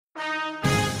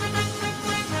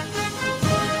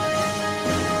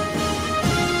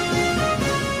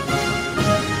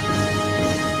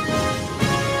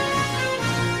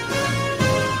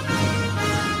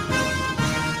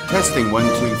Testing 1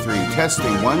 2 3.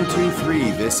 Testing 1 2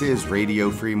 3. This is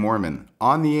Radio Free Mormon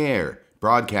on the air,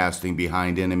 broadcasting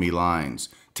behind enemy lines.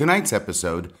 Tonight's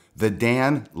episode, the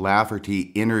Dan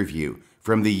Lafferty interview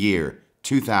from the year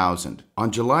 2000.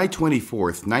 On July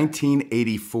 24th,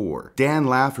 1984, Dan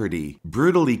Lafferty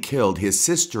brutally killed his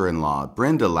sister-in-law,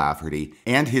 Brenda Lafferty,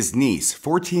 and his niece,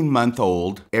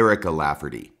 14-month-old Erica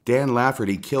Lafferty. Dan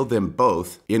Lafferty killed them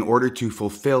both in order to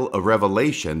fulfill a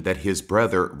revelation that his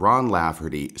brother, Ron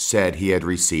Lafferty, said he had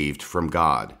received from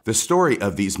God. The story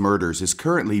of these murders is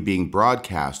currently being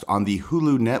broadcast on the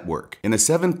Hulu network in a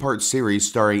 7-part series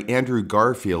starring Andrew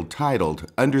Garfield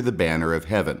titled Under the Banner of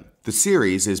Heaven. The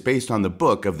series is based on the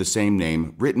book of the same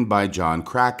name written by John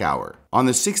Krakauer. On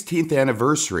the 16th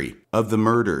anniversary of the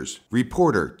murders,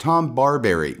 reporter Tom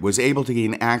Barberi was able to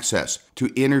gain access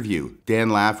to interview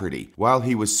Dan Lafferty while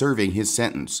he was serving his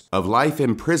sentence of life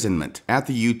imprisonment at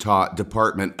the Utah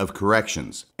Department of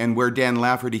Corrections, and where Dan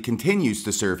Lafferty continues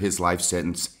to serve his life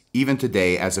sentence even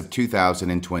today as of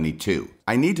 2022.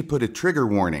 I need to put a trigger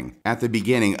warning at the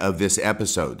beginning of this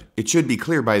episode. It should be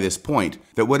clear by this point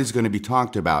that what is going to be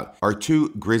talked about are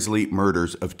 2 grisly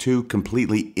murders of 2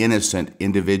 completely innocent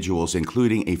individuals,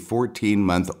 including a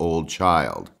 14-month-old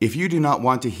child. If you do not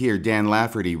want to hear Dan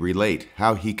Lafferty relate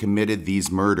how he committed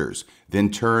these murders, then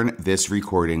turn this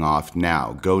recording off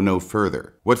now. Go no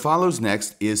further. What follows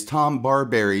next is Tom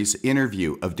Barberi's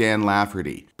interview of Dan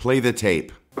Lafferty. Play the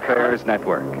tape. Affairs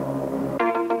Network.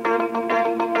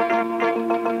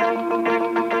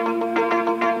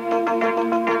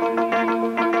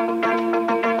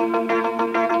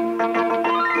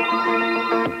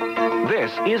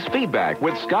 This is Feedback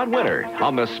with Scott Winter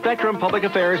on the Spectrum Public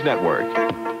Affairs Network.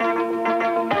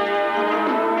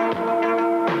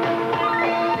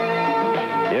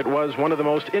 It was one of the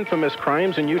most infamous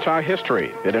crimes in Utah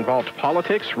history. It involved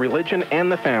politics, religion,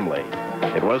 and the family.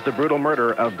 It was the brutal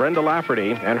murder of Brenda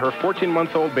Lafferty and her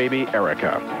 14-month-old baby,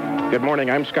 Erica. Good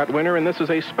morning, I'm Scott Winter, and this is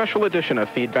a special edition of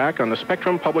Feedback on the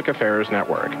Spectrum Public Affairs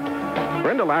Network.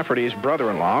 Brenda Lafferty's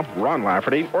brother-in-law, Ron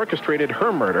Lafferty, orchestrated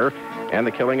her murder and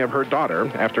the killing of her daughter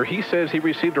after he says he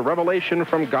received a revelation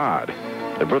from God.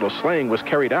 The brutal slaying was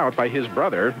carried out by his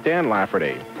brother, Dan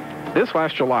Lafferty. This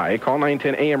last July, Call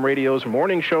 910 AM Radio's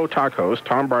morning show talk host,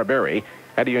 Tom Barberi,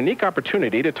 had a unique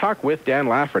opportunity to talk with Dan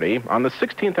Lafferty on the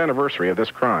 16th anniversary of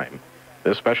this crime.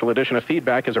 This special edition of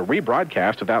Feedback is a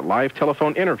rebroadcast of that live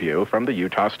telephone interview from the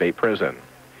Utah State Prison.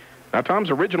 Now, Tom's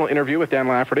original interview with Dan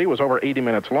Lafferty was over 80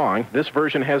 minutes long. This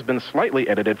version has been slightly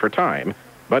edited for time,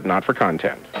 but not for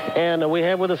content. And we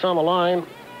have with us on the line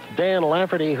Dan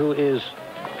Lafferty, who is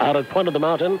out at Point of the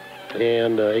Mountain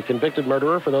and a convicted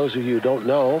murderer, for those of you who don't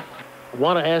know. I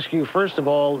want to ask you, first of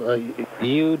all,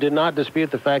 you did not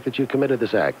dispute the fact that you committed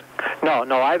this act. No,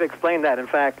 I've explained that. In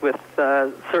fact, with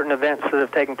certain events that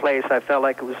have taken place, I felt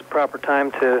like it was a proper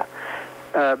time to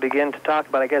begin to talk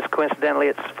about it. I guess coincidentally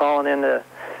it's fallen into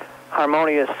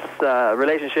harmonious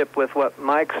relationship with what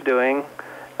Mike's doing.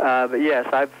 But yes,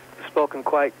 I've spoken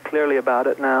quite clearly about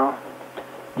it now.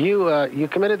 You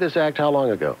committed this act how long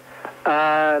ago?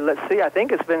 Let's see, I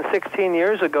think it's been 16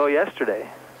 years ago yesterday.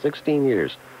 16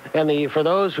 years. And for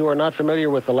those who are not familiar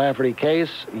with the Lafferty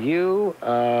case, you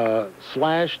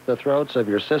slashed the throats of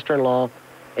your sister-in-law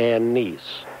and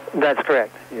niece. That's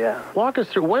correct, yeah. Walk us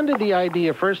through, when did the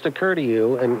idea first occur to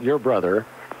you and your brother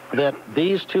that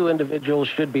these 2 individuals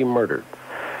should be murdered?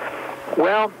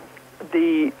 Well,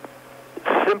 the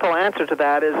simple answer to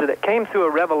that is that it came through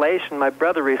a revelation my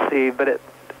brother received, but it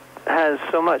has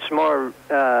so much more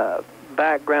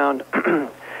background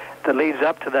that leads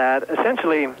up to that.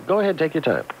 Essentially... Go ahead, take your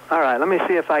time. All right, let me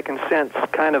see if I can sense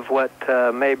kind of what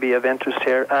may be of interest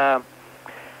here.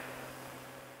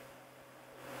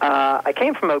 I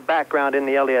came from a background in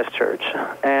the LDS Church,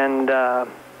 and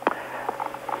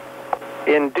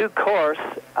in due course,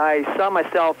 I saw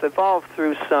myself evolve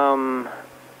through some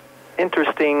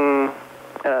interesting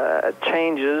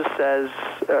changes as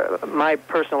my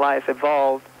personal life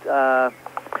evolved.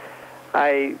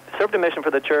 I served a mission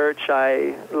for the church.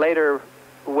 I later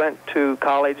went to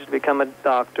college to become a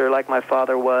doctor like my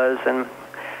father was, and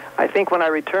I think when I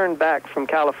returned back from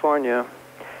California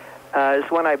is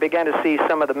when I began to see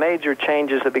some of the major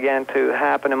changes that began to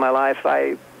happen in my life.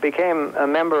 I became a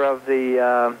member of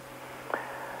the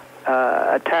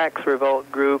a tax revolt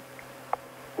group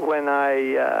when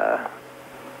I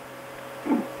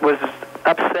was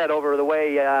upset over the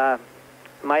way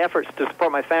my efforts to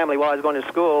support my family while I was going to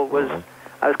school was,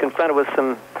 I was confronted with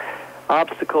some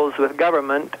obstacles with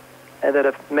government that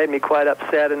have made me quite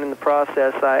upset, and in the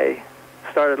process I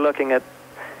started looking at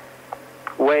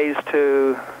ways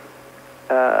to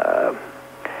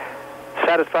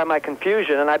satisfy my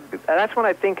confusion, and that's when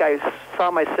I think I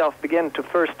saw myself begin to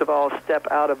first of all step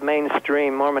out of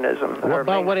mainstream Mormonism.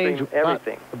 About what age?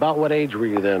 Everything. About what age were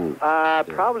you then?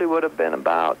 Probably would have been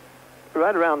about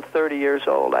right around 30 years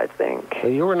old, I think. So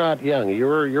you were not young. You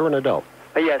were an adult.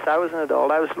 Yes, I was an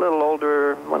adult. I was a little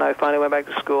older when I finally went back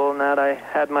to school, and that I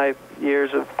had my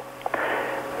years of.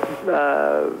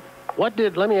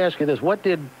 Let me ask you this: what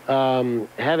did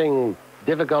having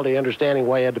difficulty understanding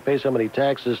why you had to pay so many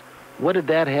taxes, what did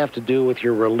that have to do with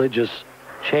your religious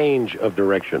change of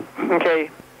direction?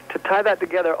 Okay, to tie that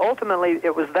together, ultimately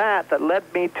it was that led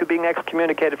me to being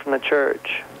excommunicated from the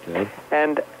church. Okay.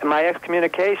 And my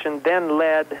excommunication then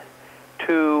led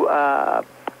to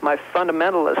my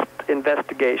fundamentalist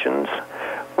investigations,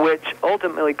 which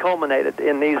ultimately culminated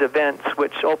in these events,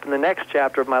 which opened the next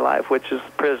chapter of my life, which is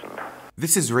prison.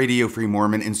 This is Radio Free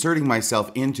Mormon inserting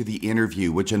myself into the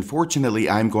interview, which unfortunately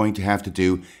I'm going to have to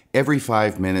do every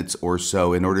 5 minutes or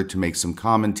so in order to make some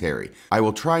commentary. I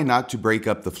will try not to break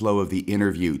up the flow of the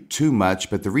interview too much,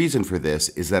 but the reason for this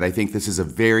is that I think this is a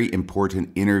very important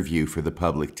interview for the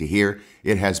public to hear.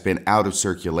 It has been out of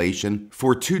circulation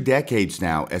for 2 decades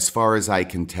now, as far as I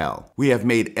can tell. We have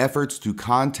made efforts to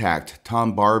contact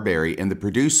Tom Barberi and the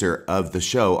producer of the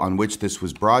show on which this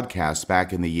was broadcast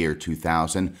back in the year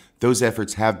 2000. Those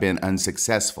efforts have been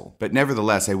unsuccessful, but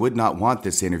nevertheless, I would not want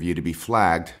this interview to be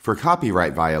flagged for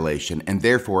copyright violation, and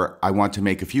therefore I want to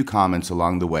make a few comments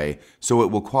along the way so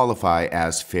it will qualify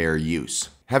as fair use.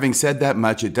 Having said that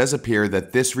much, it does appear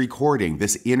that this recording,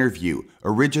 this interview,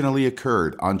 originally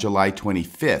occurred on July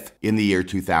 25th in the year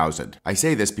 2000. I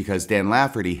say this because Dan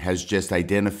Lafferty has just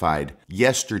identified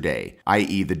yesterday,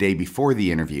 i.e. the day before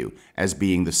the interview, as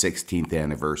being the 16th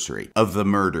anniversary of the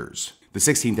murders. The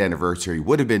 16th anniversary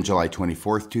would have been July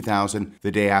 24th, 2000.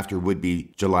 The day after would be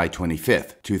July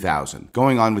 25th, 2000.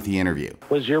 Going on with the interview.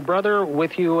 Was your brother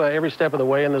with you every step of the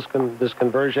way in this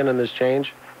conversion and this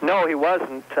change? No, he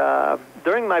wasn't.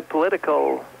 During my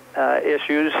political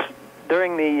issues,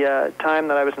 during the time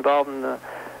that I was involved in the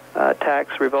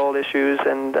tax revolt issues,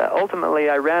 and ultimately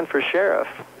I ran for sheriff,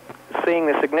 seeing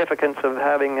the significance of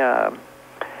having a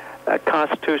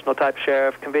constitutional-type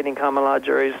sheriff, convening common law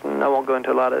juries, and I won't go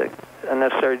into a lot of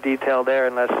unnecessary detail there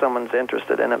unless someone's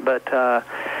interested in it. But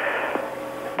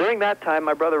during that time,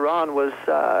 my brother Ron was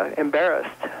embarrassed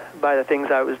by the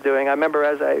things I was doing. I remember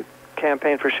as I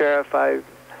campaigned for sheriff, I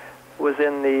was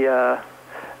in the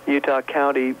Utah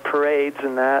County parades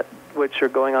and that, which are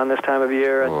going on this time of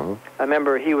year. And I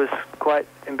remember he was quite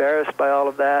embarrassed by all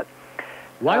of that.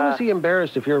 Why was he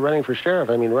embarrassed if you're running for sheriff?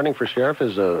 I mean, running for sheriff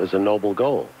is a noble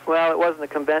goal. Well, it wasn't a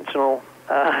conventional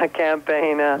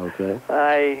campaign. Okay.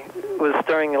 I was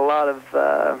stirring a lot of...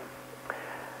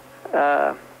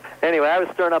 anyway, I was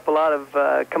stirring up a lot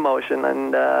of commotion,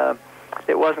 and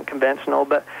it wasn't conventional.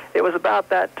 But it was about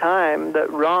that time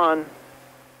that Ron,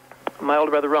 my older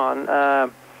brother Ron,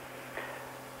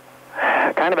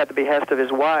 kind of at the behest of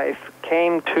his wife,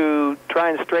 came to try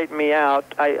and straighten me out.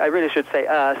 I really should say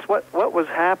us. What was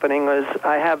happening was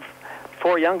I have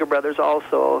 4 younger brothers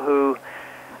also who,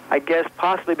 I guess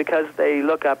possibly because they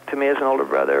look up to me as an older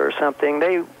brother or something,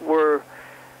 they were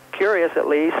curious at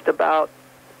least about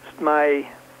my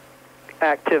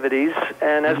activities,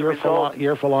 and as a result...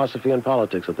 Your philosophy and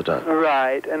politics at the time.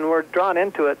 Right, and we're drawn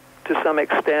into it to some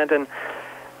extent, and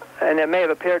it may have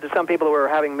appeared to some people who were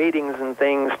having meetings and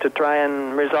things to try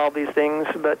and resolve these things,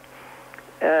 but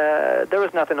there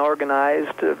was nothing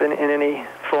organized in any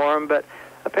form. But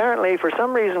apparently, for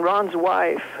some reason, Ron's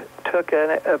wife took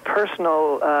a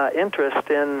personal interest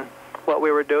in what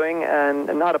we were doing, and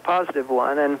not a positive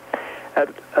one. And at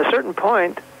a certain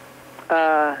point,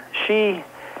 she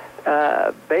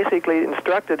basically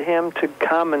instructed him to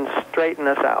come and straighten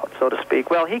us out, so to speak.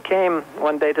 Well, he came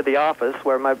one day to the office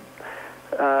where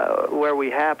we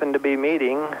happened to be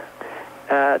meeting,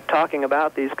 talking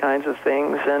about these kinds of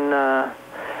things, and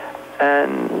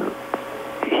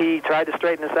he tried to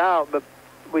straighten us out, but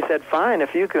we said, fine,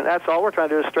 if you can, that's all we're trying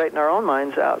to do is straighten our own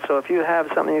minds out. So if you have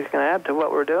something you can add to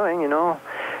what we're doing,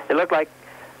 it looked like,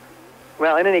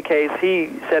 well, in any case,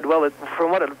 he said, well, from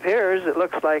what it appears, it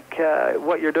looks like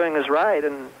what you're doing is right,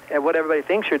 and what everybody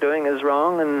thinks you're doing is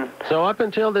wrong. And so up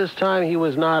until this time, he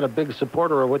was not a big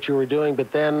supporter of what you were doing,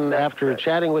 but then after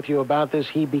chatting with you about this,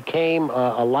 he became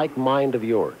a like mind of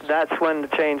yours. That's when the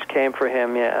change came for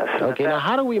him, yes. Okay, now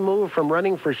how do we move from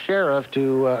running for sheriff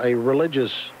to a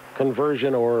religious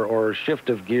conversion or shift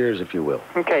of gears, if you will?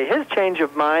 Okay, his change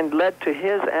of mind led to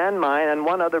his and mine and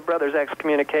one other brother's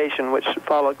excommunication, which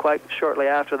followed quite shortly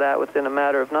after that, within a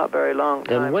matter of not very long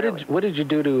time. And what did you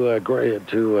do to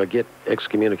get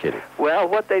excommunicated? Well,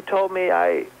 what they told me,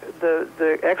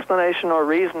 the explanation or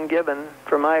reason given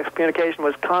for my excommunication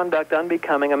was conduct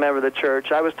unbecoming a member of the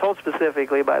church. I was told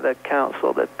specifically by the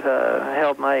council that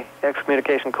held my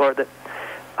excommunication court that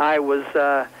I wouldn't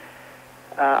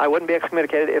be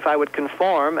excommunicated if I would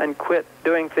conform and quit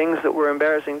doing things that were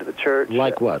embarrassing to the church.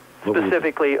 Like what?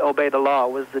 Specifically, obey the law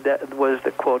was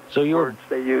the quote words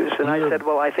they used. And I said,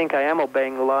 well, I think I am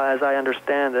obeying the law as I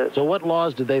understand it. So what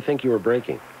laws did they think you were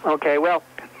breaking? Okay, well,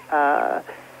 I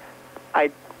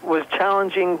was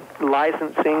challenging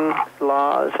licensing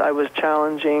laws. I was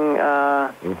challenging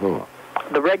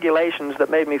the regulations that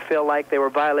made me feel like they were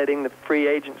violating the free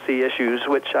agency issues,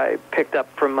 which I picked up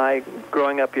from my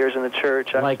growing up years in the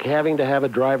church. Like having to have a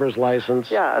driver's license?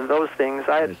 Yeah, those things.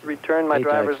 I had returned my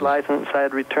driver's license. I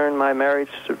had returned my marriage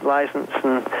license,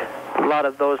 and a lot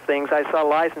of those things. I saw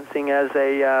licensing as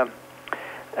a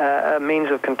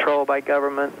means of control by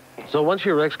government. So once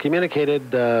you were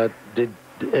excommunicated,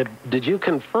 did you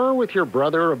confer with your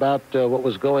brother about what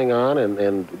was going on,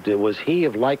 and was he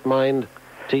of like mind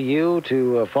to you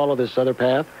to follow this other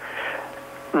path?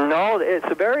 No, it's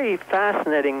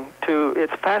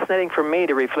fascinating for me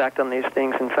to reflect on these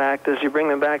things, in fact, as you bring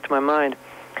them back to my mind.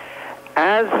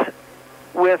 As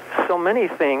with so many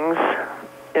things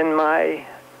in my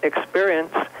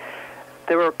experience,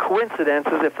 there were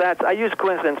coincidences. I use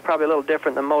coincidence probably a little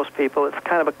different than most people. It's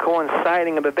kind of a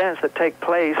coinciding of events that take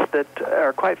place that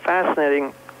are quite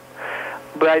fascinating.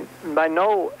 But by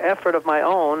no effort of my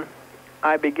own,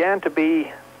 I began to be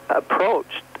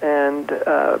approached and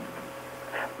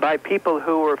by people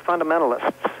who were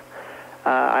fundamentalists.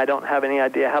 I don't have any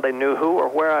idea how they knew who or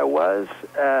where I was.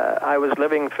 I was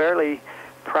living fairly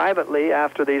privately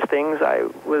after these things. I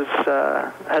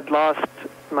had lost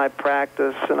my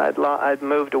practice, and I'd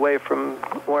moved away from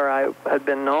where I had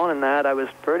been known, and that I was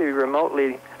pretty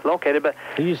remotely located. But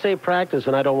you say practice,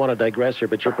 and I don't want to digress here,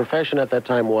 but your profession at that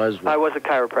time was? I was a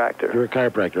chiropractor. You were a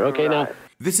chiropractor. Okay, right. Now.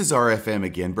 This is RFM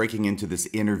again, breaking into this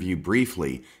interview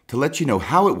briefly to let you know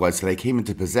how it was that I came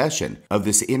into possession of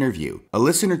this interview. A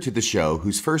listener to the show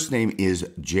whose first name is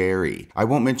Jerry. I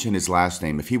won't mention his last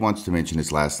name. If he wants to mention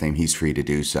his last name, he's free to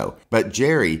do so. But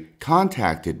Jerry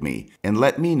contacted me and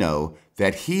let me know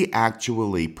that he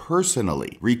actually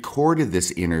personally recorded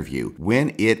this interview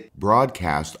when it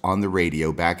broadcast on the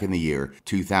radio back in the year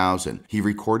 2000. He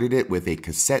recorded it with a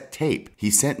cassette tape. He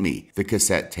sent me the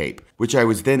cassette tape, which I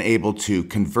was then able to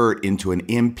convert into an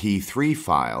MP3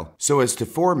 file so as to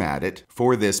format it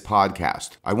for this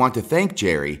podcast. I want to thank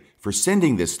Jerry for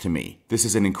sending this to me. This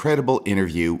is an incredible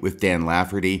interview with Dan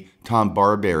Lafferty. Tom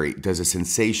Barberi does a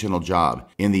sensational job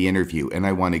in the interview, and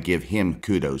I want to give him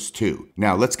kudos too.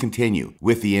 Now, let's continue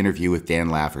with the interview with Dan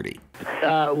Lafferty.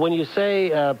 When you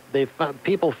say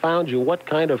people found you, what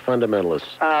kind of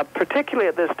fundamentalists? Particularly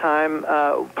at this time,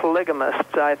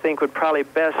 polygamists, I think, would probably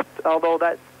best, although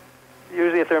that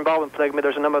usually if they're involved in polygamy,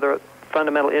 there's a number of other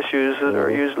fundamental issues that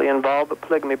are usually involved, but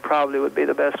polygamy probably would be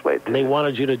the best way to... They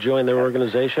wanted you to join their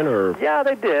organization, or...? Yeah,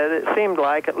 they did. It seemed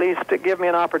like, at least to give me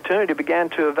an opportunity to begin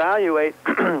to evaluate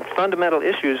fundamental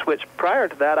issues, which prior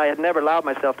to that I had never allowed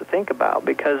myself to think about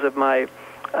because of my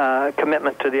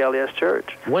commitment to the LDS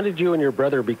Church. When did you and your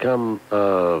brother become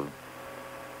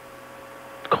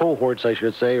cohorts, I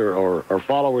should say, or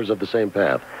followers of the same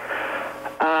path?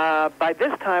 By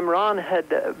this time, Ron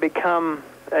had become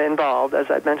involved,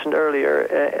 as I mentioned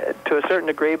earlier, to a certain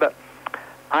degree, but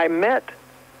I met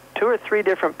 2 or 3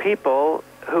 different people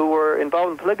who were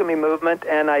involved in the polygamy movement,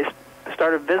 and I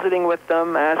started visiting with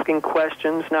them, asking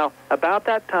questions. Now, about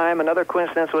that time, another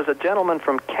coincidence was a gentleman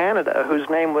from Canada whose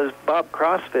name was Bob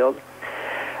Crossfield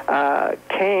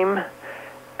came.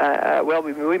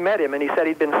 We met him, and he said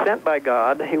he'd been sent by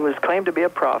God. He was claimed to be a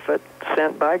prophet,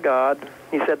 sent by God.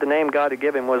 He said the name God had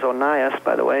given him was Onias,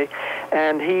 by the way,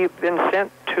 and he'd been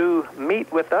sent to meet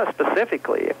with us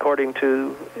specifically, according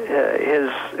to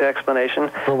his explanation.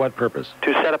 For what purpose?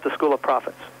 To set up the School of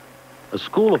Prophets. A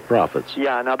School of Prophets?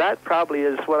 Yeah, now that probably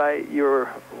is what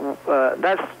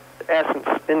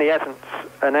that's in the essence,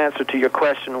 an answer to your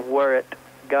question where it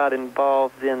got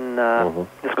involved in, the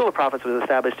School of Prophets was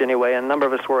established anyway, and a number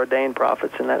of us were ordained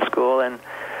prophets in that school, and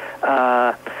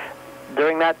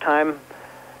during that time,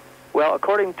 well,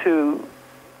 according to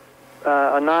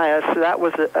Onias, that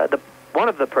was one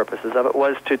of the purposes of it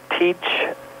was to teach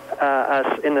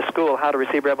us in the school how to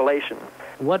receive revelation.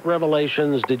 What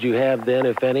revelations did you have then,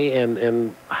 if any,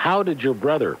 and how did your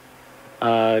brother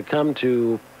come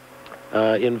to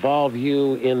involve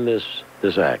you in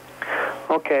this act?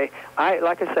 Okay,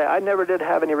 like I say, I never did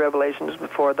have any revelations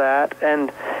before that, and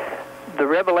the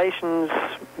revelations,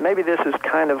 maybe this is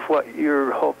kind of what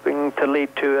you're hoping to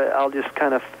lead to. I'll just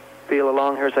kind of spiel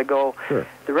along here as I go. Sure.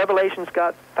 The revelations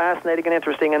got fascinating and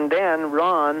interesting, and then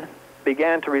Ron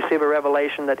began to receive a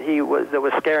revelation that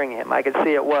was scaring him. I could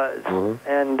see it was. Mm-hmm.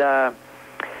 And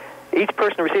each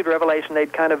person who received a revelation,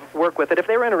 they'd kind of work with it. If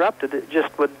they were interrupted, it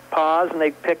just would pause, and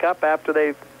they'd pick up after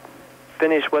they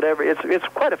finish whatever. It's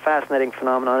quite a fascinating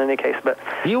phenomenon in any case. But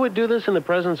you would do this in the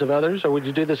presence of others, or would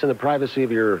you do this in the privacy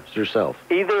of yourself?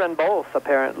 Either and both,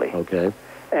 apparently. Okay.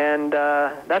 And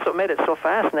that's what made it so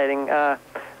fascinating.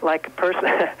 Like a person,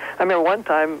 I remember one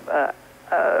time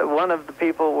one of the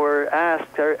people were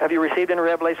asked, have you received any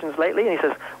revelations lately? And he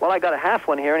says, well, I got a half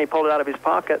one here, and he pulled it out of his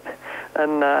pocket.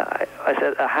 And I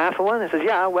said, a half one? He says,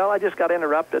 yeah, well, I just got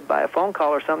interrupted by a phone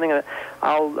call or something, and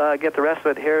I'll get the rest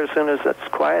of it here as soon as it's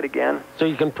quiet again. So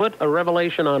you can put a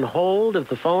revelation on hold if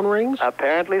the phone rings?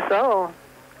 Apparently so.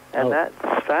 And that's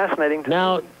fascinating to me.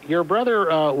 Now, your brother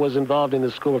was involved in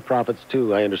the School of Prophets,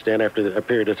 too, I understand, after a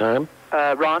period of time?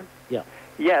 Ron? Yeah.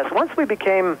 Yes. Once we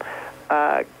became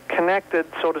connected,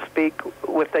 so to speak,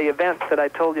 with the events that I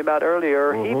told you about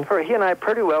earlier, Mm-hmm. he and I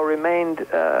pretty well remained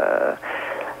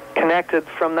connected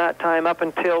from that time up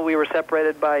until we were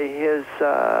separated by his,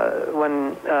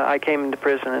 when I came into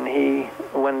prison and he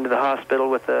went to the hospital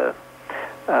with a,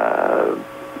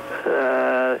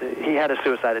 he had a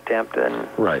suicide attempt, and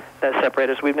right. That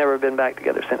separated us. We've never been back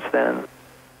together since then.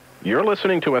 You're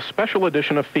listening to a special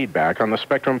edition of Feedback on the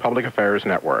Spectrum Public Affairs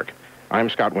Network. I'm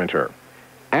Scott Winter.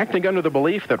 Acting under the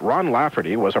belief that Ron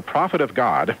Lafferty was a prophet of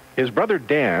God, his brother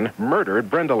Dan murdered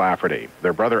Brenda Lafferty,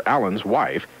 their brother Alan's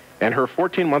wife, and her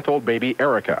 14-month-old baby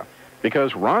Erica,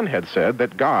 because Ron had said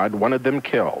that God wanted them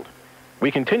killed.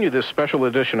 We continue this special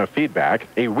edition of Feedback,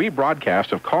 a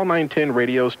rebroadcast of Call 910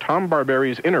 Radio's Tom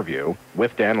Barberi's interview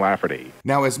with Dan Lafferty.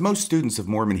 Now, as most students of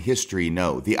Mormon history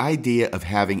know, the idea of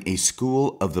having a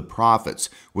School of the Prophets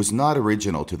was not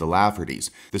original to the Laffertys.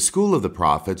 The School of the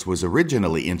Prophets was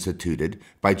originally instituted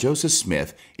by Joseph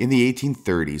Smith in the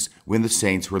 1830s when the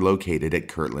Saints were located at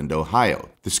Kirtland, Ohio.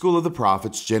 The School of the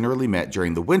Prophets generally met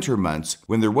during the winter months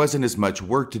when there wasn't as much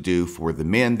work to do for the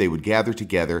men. They would gather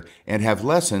together and have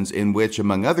lessons in which,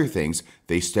 among other things,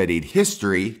 they studied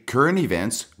history, current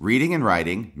events, reading and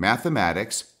writing,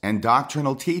 mathematics, and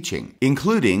doctrinal teaching,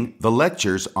 including the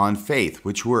lectures on faith,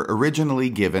 which were originally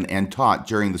given and taught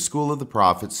during the School of the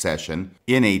Prophets session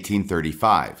in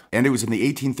 1835. And it was in the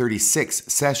 1836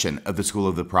 session of the School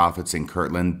of the Prophets in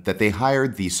Kirtland that they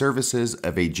hired the services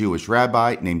of a Jewish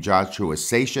rabbi named Joshua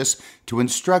Satius to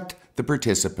instruct the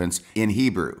participants in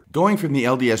Hebrew. Going from the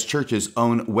LDS Church's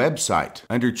own website,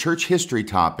 under Church History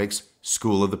Topics,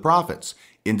 School of the Prophets.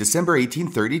 In December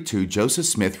 1832, Joseph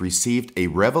Smith received a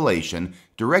revelation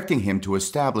directing him to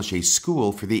establish a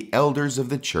school for the elders of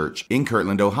the church in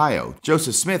Kirtland, Ohio.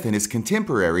 Joseph Smith and his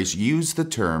contemporaries used the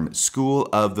term School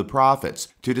of the Prophets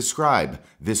to describe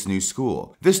this new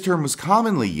school. This term was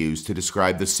commonly used to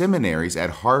describe the seminaries at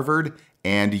Harvard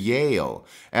and Yale,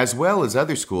 as well as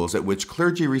other schools at which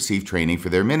clergy received training for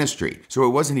their ministry. So it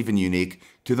wasn't even unique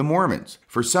to the Mormons.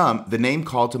 For some, the name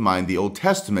called to mind the Old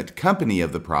Testament company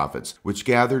of the prophets, which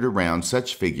gathered around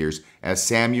such figures as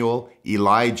Samuel,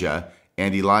 Elijah,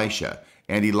 and Elisha.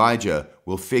 And Elijah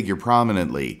will figure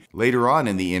prominently later on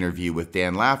in the interview with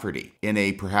Dan Lafferty in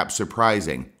a perhaps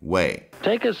surprising way.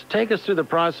 Take us through the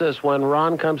process when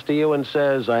Ron comes to you and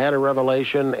says, I had a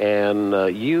revelation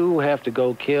and you have to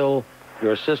go kill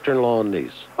your sister-in-law and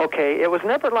niece. Okay, it was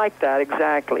never like that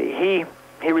exactly. He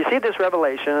received this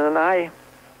revelation, and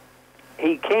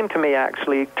he came to me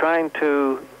actually trying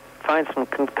to find some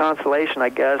consolation, I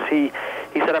guess. He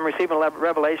said, I'm receiving a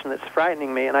revelation that's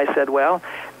frightening me. And I said, well,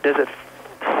 does it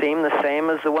seem the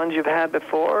same as the ones you've had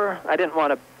before? I didn't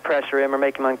want to pressure him or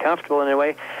make him uncomfortable in any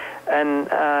way. And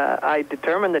I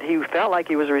determined that he felt like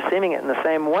he was receiving it in the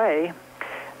same way.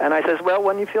 And I says, well,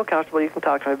 when you feel comfortable, you can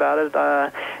talk to me about it.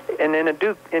 And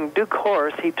in due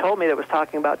course, he told me that it was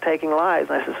talking about taking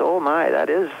lives. And I says, oh my, that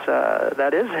is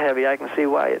heavy. I can see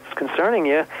why it's concerning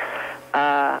you.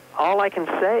 All I can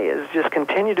say is just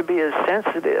continue to be as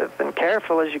sensitive and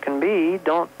careful as you can be.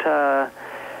 Don't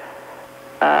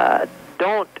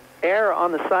err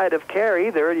on the side of care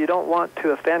either. You don't want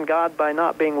to offend God by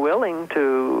not being willing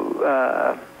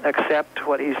to accept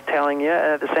what he's telling you.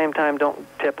 And at the same time, don't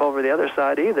tip over the other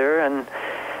side either. And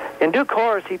in due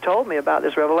course, he told me about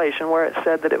this revelation where it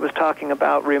said that it was talking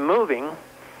about removing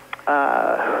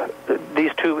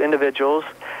these two individuals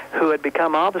who had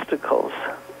become obstacles.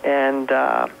 And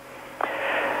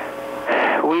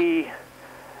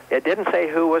it didn't say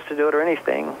who was to do it or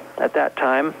anything at that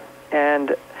time.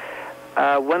 And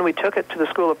when we took it to the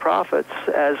School of Prophets,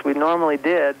 as we normally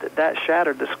did, that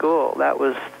shattered the school. That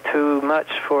was too much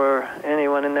for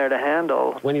anyone in there to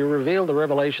handle. When you revealed the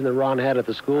revelation that Ron had at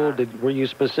the school, were you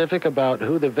specific about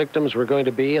who the victims were going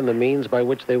to be and the means by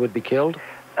which they would be killed?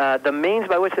 The means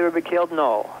by which they would be killed,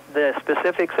 no. The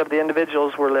specifics of the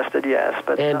individuals were listed, yes.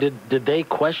 But and did they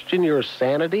question your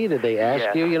sanity? Did they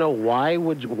ask you,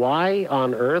 why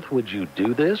on earth would you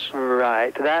do this?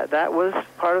 Right. That was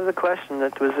part of the question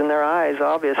that was in their eyes,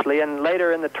 obviously. And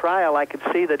later in the trial, I could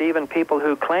see that even people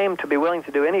who claimed to be willing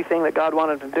to do anything that God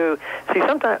wanted to do. See,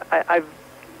 sometimes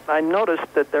I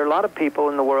noticed that there are a lot of people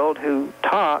in the world who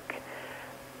talk,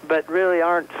 but really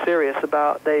aren't serious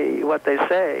about what they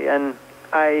say. And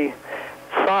I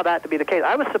saw that to be the case.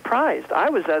 I was surprised. I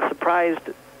was as surprised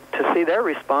to see their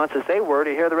response as they were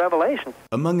to hear the revelation.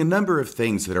 Among a number of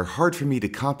things that are hard for me to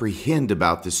comprehend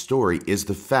about this story is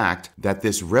the fact that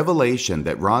this revelation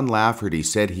that Ron Lafferty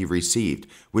said he received,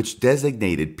 which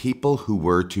designated people who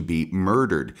were to be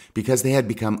murdered because they had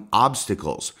become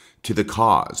obstacles to the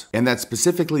cause, and that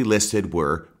specifically listed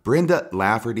were Brenda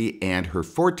Lafferty and her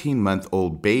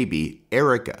 14-month-old baby,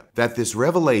 Erica, that this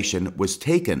revelation was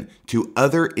taken to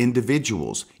other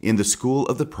individuals in the school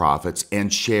of the prophets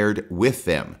and shared with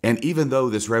them. And even though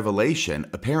this revelation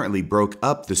apparently broke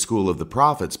up the school of the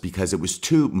prophets because it was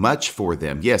too much for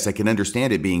them, yes, I can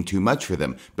understand it being too much for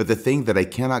them, but the thing that I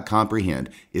cannot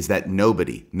comprehend is that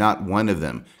nobody, not one of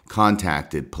them,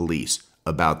 contacted police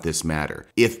about this matter.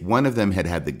 If one of them had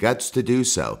had the guts to do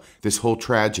so, this whole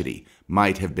tragedy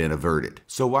might have been averted.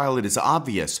 So while it is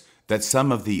obvious that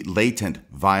some of the latent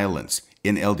violence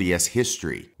in LDS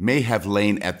history may have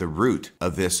lain at the root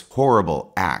of this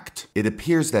horrible act, it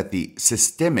appears that the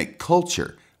systemic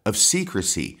culture of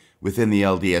secrecy within the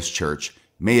LDS Church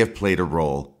may have played a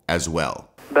role as well.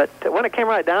 But when it came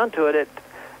right down to it, it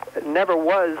never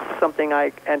was something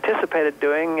I anticipated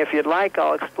doing. If you'd like,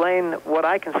 I'll explain what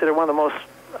I consider one of the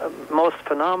most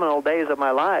phenomenal days of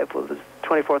my life was the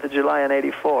 24th of July in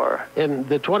 '84. And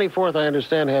the 24th, I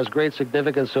understand, has great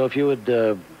significance, so if you would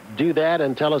do that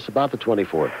and tell us about the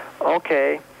 24th.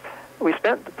 Okay. We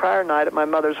spent the prior night at my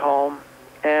mother's home,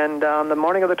 and on the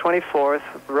morning of the 24th,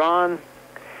 Ron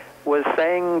was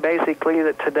saying basically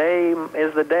that today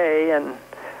is the day, and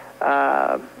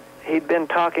he'd been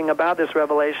talking about this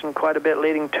revelation quite a bit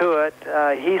leading to it.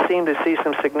 He seemed to see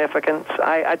some significance.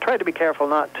 I tried to be careful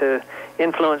not to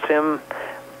influence him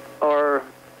or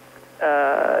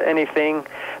anything,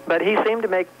 but he seemed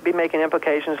to be making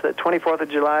implications that 24th of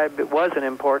July was an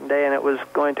important day and it was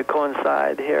going to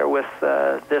coincide here with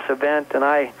this event,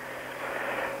 and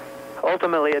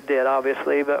ultimately it did,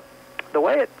 obviously. But the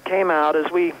way it came out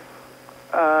is we,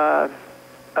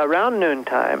 around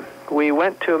noontime, we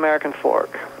went to American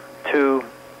Fork to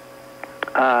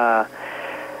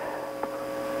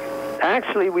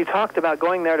actually we talked about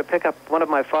going there to pick up one of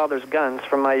my father's guns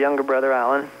from my younger brother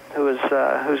Alan,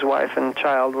 whose wife and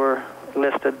child were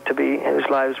listed to be, whose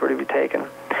lives were to be taken.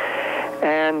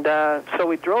 And so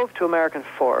we drove to American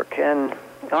Fork, and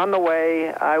on the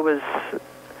way I was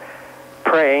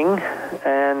praying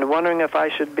and wondering if I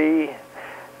should be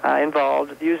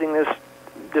involved using this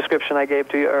description I gave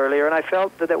to you earlier, and I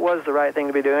felt that it was the right thing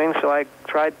to be doing, so I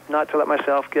tried not to let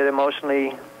myself get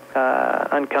emotionally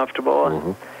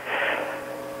uncomfortable.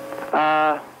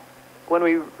 Mm-hmm. When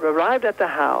we arrived at the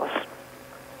house,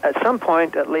 at some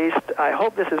point at least, I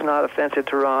hope this is not offensive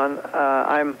to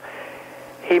Ron,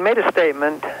 he made a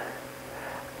statement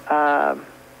to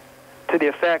the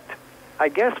effect, I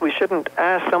guess we shouldn't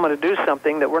ask someone to do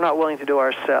something that we're not willing to do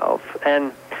ourselves.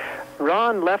 And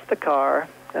Ron left the car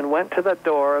and went to the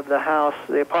door of the house,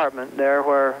 the apartment there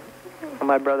where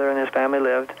my brother and his family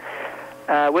lived,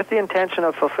 with the intention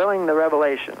of fulfilling the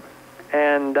revelation.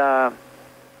 And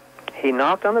he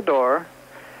knocked on the door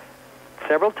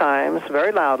several times,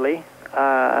 very loudly,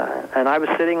 and I was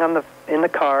sitting in the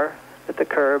car at the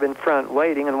curb in front,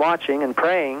 waiting and watching and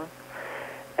praying.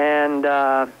 And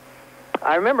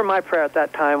I remember my prayer at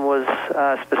that time was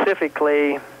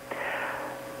specifically,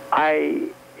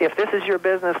 if this is your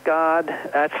business, God,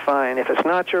 that's fine. If it's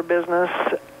not your business,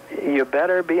 you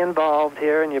better be involved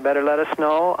here, and you better let us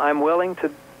know. I'm willing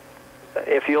to,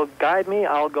 if you'll guide me,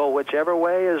 I'll go whichever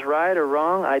way is right or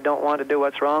wrong. I don't want to do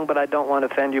what's wrong, but I don't want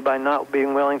to offend you by not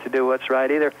being willing to do what's right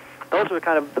either. Those were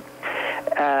kind of the...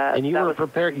 and you were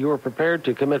prepared. You were prepared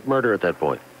to commit murder at that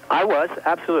point. I was,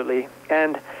 absolutely.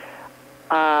 And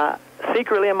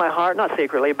secretly in my heart, not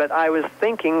secretly, but I was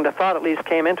thinking, the thought at least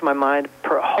came into my mind,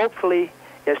 hopefully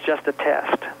it's just a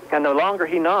test. And the longer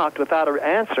he knocked without an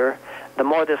answer, the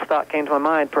more this thought came to my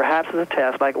mind, perhaps it's a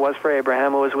test, like it was for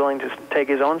Abraham, who was willing to take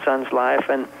his own son's life.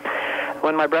 And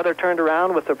when my brother turned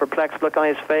around with a perplexed look on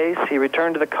his face, he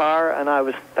returned to the car, and I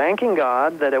was thanking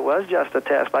God that it was just a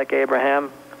test, like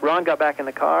Abraham, Ron got back in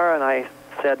the car, and I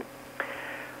said,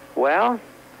 well,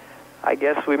 I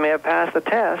guess we may have passed the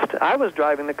test. I was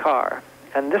driving the car,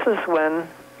 and this is when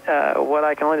what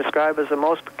I can only describe as the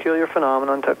most peculiar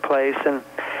phenomenon took place, and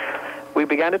we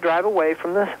began to drive away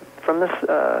from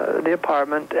the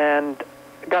apartment, and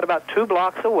got about 2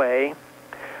 blocks away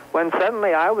when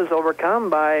suddenly I was overcome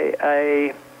by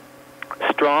a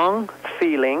strong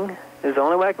feeling, is the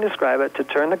only way I can describe it, to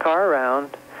turn the car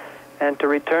around and to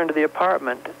return to the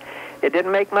apartment. It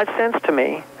didn't make much sense to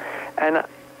me, and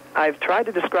I've tried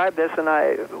to describe this, and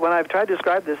when I've tried to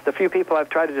describe this, the few people I've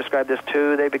tried to describe this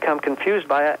to, they become confused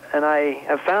by it, and I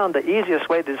have found the easiest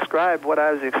way to describe what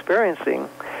I was experiencing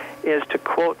is to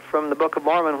quote from the Book of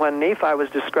Mormon when Nephi was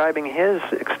describing his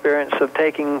experience of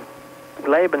taking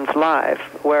Laban's life,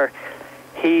 where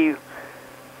he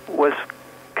was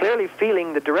clearly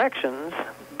feeling the directions,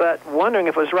 but wondering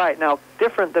if it was right. Now,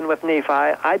 different than with Nephi,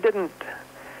 I didn't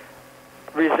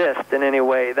resist in any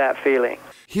way that feeling.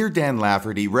 Here, Dan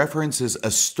Lafferty references a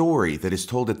story that is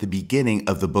told at the beginning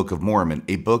of the Book of Mormon,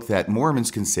 a book that Mormons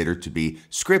consider to be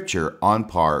scripture on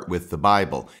par with the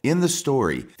Bible. In the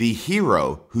story, the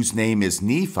hero, whose name is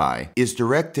Nephi, is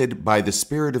directed by the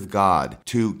Spirit of God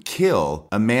to kill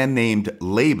a man named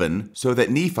Laban so that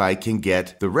Nephi can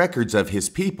get the records of his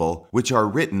people, which are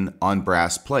written on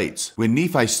brass plates. When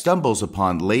Nephi stumbles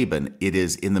upon Laban, it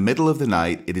is in the middle of the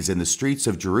night, it is in the streets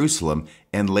of Jerusalem,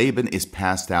 and Laban is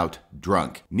passed out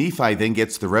drunk. Nephi then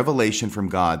gets the revelation from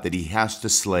God that he has to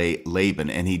slay Laban,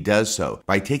 and he does so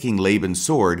by taking Laban's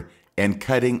sword and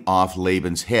cutting off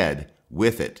Laban's head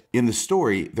with it. In the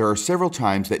story, there are several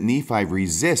times that Nephi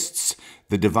resists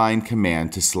the divine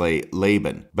command to slay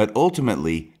Laban, but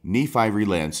ultimately Nephi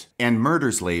relents and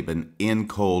murders Laban in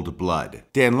cold blood.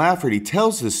 Dan Lafferty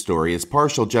tells this story as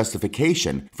partial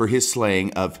justification for his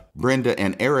slaying of Brenda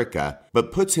and Erica,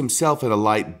 but puts himself in a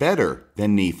light better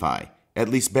than Nephi, at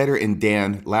least better in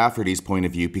Dan Lafferty's point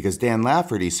of view, because Dan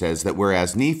Lafferty says that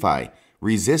whereas Nephi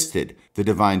resisted the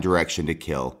divine direction to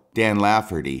kill, Dan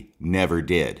Lafferty never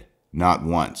did. Not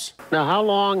once. Now, how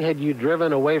long had you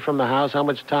driven away from the house? How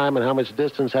much time and how much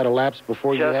distance had elapsed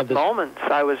before you had this? Just moments.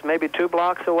 I was maybe 2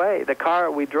 blocks away. The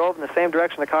car, we drove in the same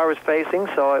direction the car was facing,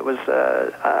 so it was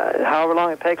however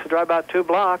long it takes to drive about 2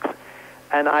 blocks.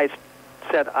 And I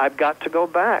said, I've got to go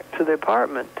back to the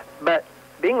apartment. But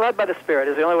being led by the Spirit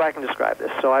is the only way I can describe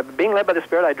this. So being led by the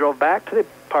Spirit, I drove back to the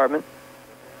apartment,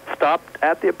 stopped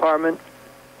at the apartment,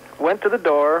 went to the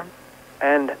door,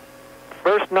 and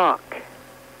first knock.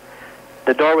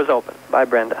 The door was open by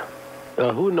Brenda.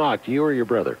 Who knocked, you or your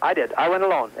brother? I did. I went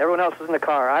alone. Everyone else was in the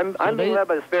car. I'm being led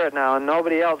by the Spirit now, and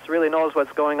nobody else really knows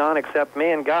what's going on except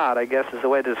me and God, I guess is the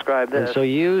way to describe this. And so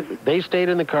they stayed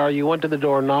in the car, you went to the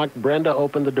door, knocked, Brenda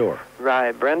opened the door.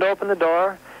 Right. Brenda opened the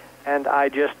door, and I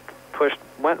just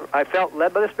I felt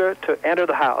led by the Spirit to enter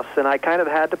the house, and I kind of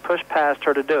had to push past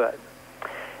her to do it.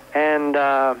 And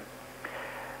I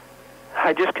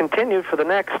just continued for the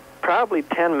next probably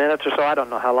 10 minutes or so. I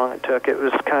don't know how long it took. It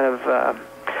was kind of,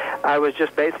 I was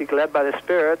just basically led by the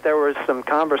Spirit. There was some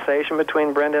conversation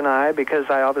between Brenda and I because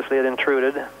I obviously had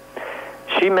intruded.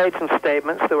 She made some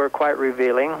statements that were quite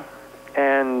revealing.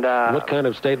 And what kind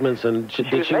of statements? And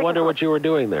did she wonder what you were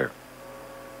doing there?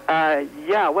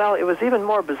 Yeah, well, it was even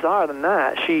more bizarre than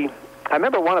that. I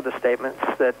remember one of the statements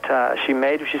that she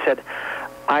made. She said,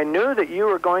 I knew that you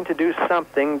were going to do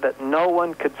something that no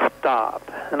one could stop.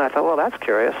 And I thought, well, that's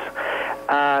curious.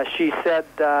 She said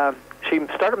she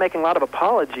started making a lot of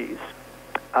apologies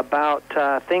about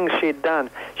things she'd done.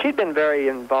 She'd been very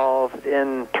involved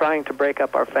in trying to break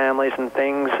up our families and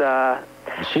things.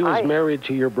 She was married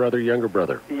to your younger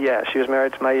brother? Yeah, she was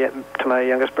married to my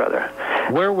youngest brother.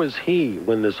 Where was he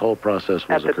when this whole process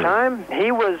was occurring? At the time,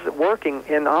 he was working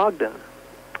in Ogden.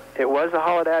 It was a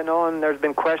holiday, I know, and there's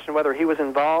been question whether he was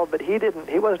involved, but he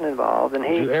wasn't involved. And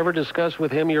Did you ever discuss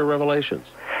with him your revelations?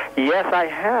 Yes, I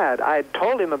had. I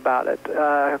told him about it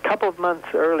a couple of months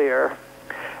earlier.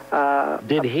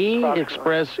 Did he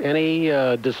express any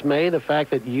dismay, the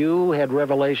fact that you had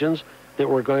revelations that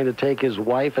were going to take his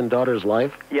wife and daughter's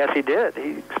life? Yes, he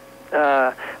did.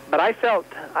 But I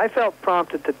felt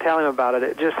prompted to tell him about it.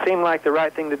 It just seemed like the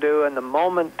right thing to do, and the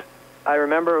moment I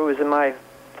remember it was in my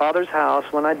father's house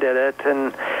when I did it,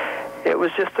 and it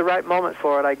was just the right moment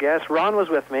for it, I guess. Ron was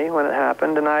with me when it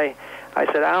happened, and I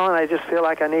said, Alan, I just feel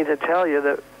like I need to tell you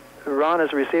that Ron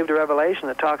has received a revelation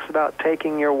that talks about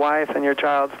taking your wife and your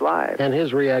child's life. And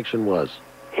his reaction was?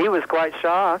 He was quite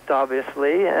shocked,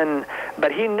 obviously,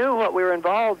 but he knew what we were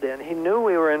involved in. He knew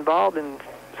we were involved in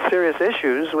serious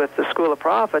issues with the School of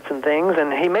Prophets and things,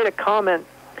 and he made a comment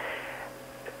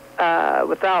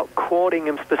without quoting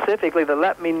him specifically that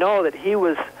let me know that he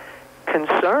was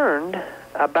concerned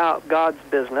about God's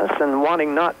business and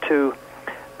wanting not to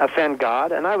offend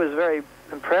God, and I was very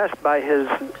impressed by his...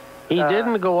 He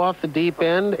didn't go off the deep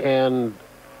end and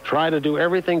try to do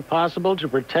everything possible to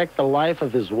protect the life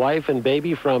of his wife and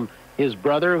baby from his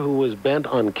brother who was bent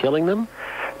on killing them?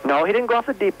 No, he didn't go off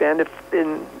the deep end,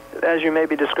 as you may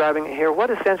be describing it here. Let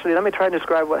me try to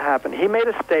describe what happened. He made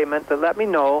a statement that let me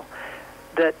know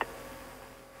that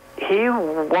he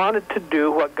wanted to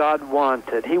do what God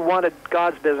wanted. He wanted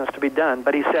God's business to be done.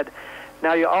 But he said,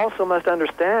 now you also must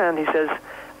understand, he says,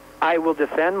 I will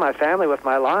defend my family with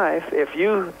my life. If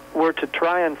you were to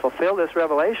try and fulfill this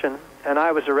revelation and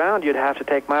I was around, you'd have to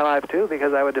take my life too,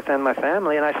 because I would defend my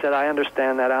family. And I said, I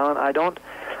understand that, Alan.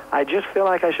 I just feel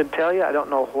like I should tell you. I don't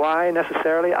know why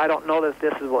necessarily. I don't know that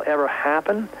this will ever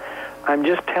happen. I'm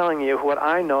just telling you what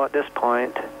I know at this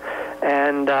point.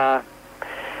 And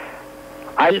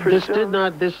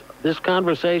this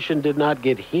conversation did not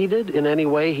get heated in any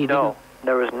way? No,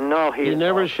 there was no heat. He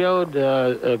never showed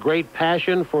a great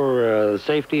passion for the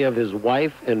safety of his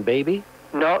wife and baby?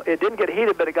 No, it didn't get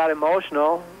heated, but it got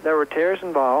emotional. There were tears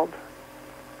involved.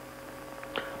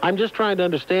 I'm just trying to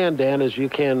understand, Dan, as you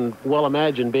can well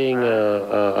imagine, being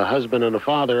a husband and a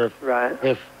father,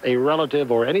 if a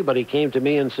relative or anybody came to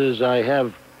me and says, I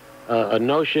have a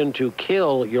notion to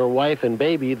kill your wife and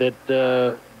baby,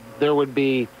 that there would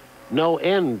be no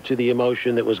end to the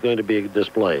emotion that was going to be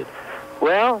displayed.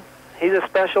 Well, he's a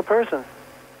special person.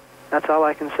 That's all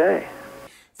I can say.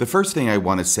 The first thing I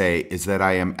want to say is that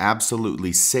I am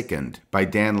absolutely sickened by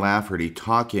Dan Lafferty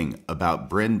talking about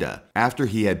Brenda after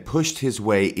he had pushed his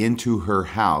way into her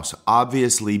house,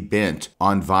 obviously bent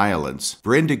on violence.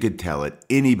 Brenda could tell it.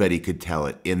 Anybody could tell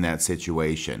it in that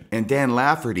situation. And Dan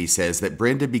Lafferty says that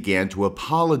Brenda began to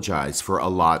apologize for a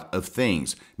lot of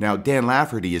things. Now, Dan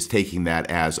Lafferty is taking that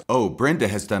as, oh, Brenda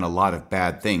has done a lot of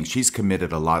bad things. She's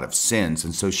committed a lot of sins,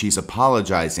 and so she's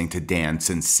apologizing to Dan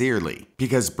sincerely.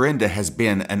 Because Brenda has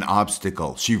been an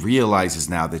obstacle. She realizes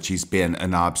now that she's been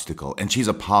an obstacle, and she's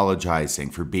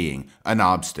apologizing for being an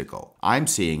obstacle. I'm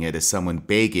seeing it as someone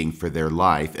begging for their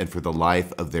life and for the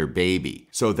life of their baby.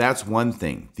 So that's one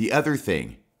thing. The other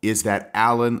thing is that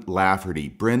Alan Lafferty,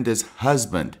 Brenda's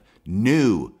husband,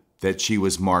 knew that she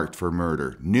was marked for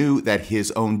murder, knew that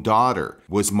his own daughter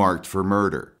was marked for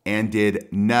murder, and did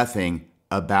nothing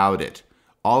about it.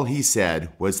 All he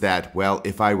said was that, well,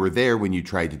 if I were there when you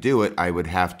tried to do it, I would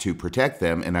have to protect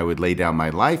them and I would lay down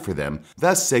my life for them,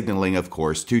 thus signaling, of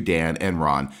course, to Dan and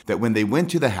Ron that when they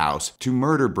went to the house to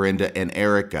murder Brenda and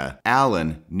Erica,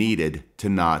 Alan needed to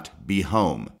not be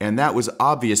home. And that was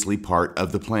obviously part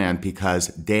of the plan because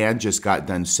Dan just got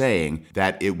done saying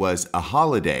that it was a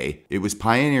holiday, it was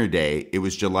Pioneer Day, it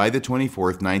was July the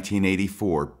 24th,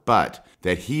 1984, but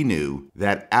that he knew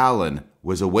that Alan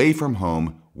was away from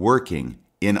home working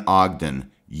in Ogden,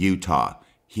 Utah.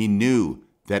 He knew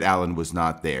that Alan was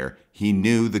not there. He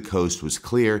knew the coast was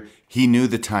clear. He knew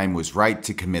the time was right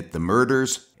to commit the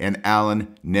murders, and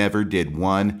Alan never did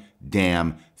one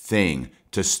damn thing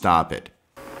to stop it.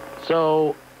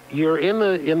 So you're in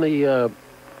the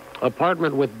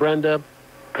apartment with Brenda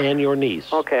and your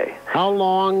niece. Okay. How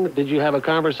long did you have a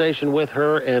conversation with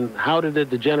her, and how did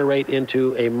it degenerate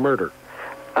into a murder?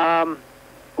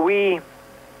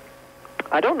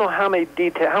 I don't know how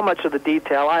much of the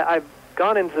detail. I've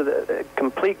gone into the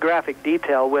complete graphic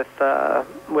detail with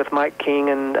Mike King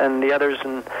and the others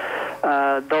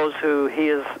and those who he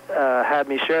has had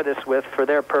me share this with for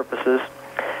their purposes.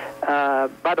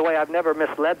 By the way, I've never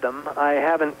misled them. I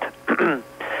haven't.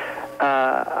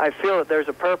 I feel that there's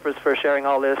a purpose for sharing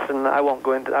all this, and I won't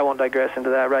digress into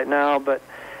that right now. But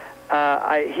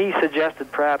he suggested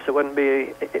perhaps it wouldn't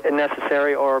be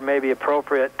necessary or maybe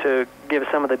appropriate to give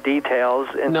some of the details.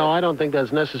 No, I don't think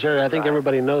that's necessary. I think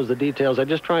everybody knows the details. I'm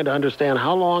just trying to understand,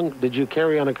 how long did you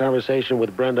carry on a conversation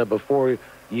with Brenda before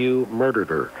you murdered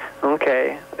her?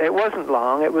 Okay. It wasn't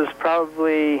long. It was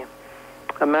probably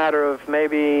a matter of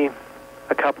maybe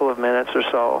a couple of minutes or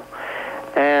so.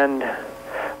 And,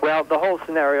 well, the whole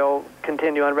scenario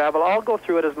continued to unravel. I'll go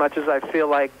through it as much as I feel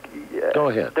like. Go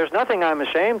ahead. There's nothing I'm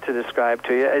ashamed to describe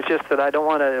to you. It's just that I don't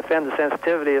want to offend the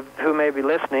sensitivity of who may be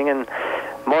listening, and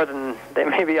more than they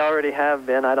maybe already have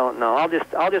been. I don't know. I'll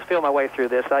just feel my way through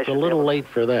this. It's a little late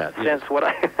for that. Since what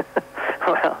I.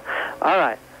 Well, all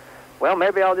right. Well,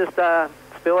 maybe I'll just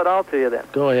spill it all to you then.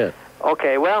 Go ahead.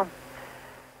 Okay. Well,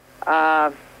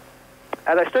 as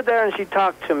I stood there and she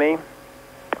talked to me,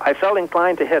 I felt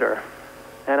inclined to hit her.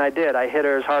 And I did. I hit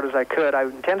her as hard as I could. I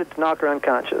intended to knock her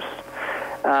unconscious.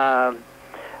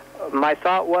 My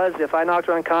thought was if I knocked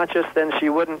her unconscious, then she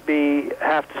wouldn't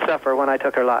have to suffer when I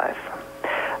took her life.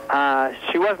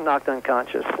 She wasn't knocked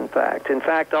unconscious, in fact. In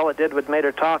fact, all it did was made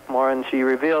her talk more, and she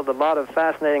revealed a lot of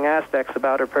fascinating aspects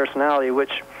about her personality,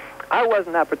 which I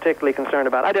wasn't that particularly concerned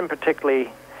about. I didn't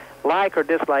particularly like or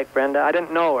dislike Brenda. I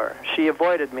didn't know her. She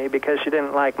avoided me because she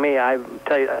didn't like me, I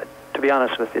tell you, to be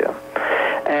honest with you.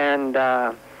 And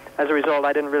as a result,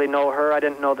 I didn't really know her. I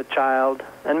didn't know the child.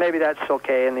 And maybe that's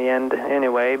okay in the end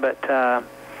anyway, but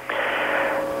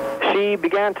she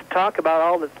began to talk about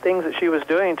all the things that she was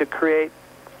doing to create,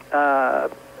 to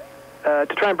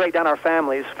try and break down our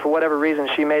families. For whatever reason,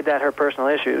 she made that her personal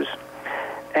issues.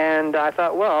 And I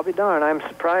thought, well, I'll be darned. I'm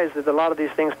surprised that a lot of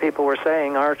these things people were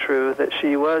saying are true, that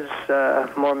she was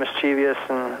more mischievous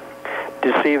and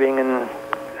deceiving. And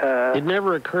it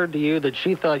never occurred to you that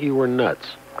she thought you were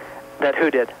nuts? That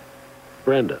who did?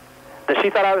 Brenda. That she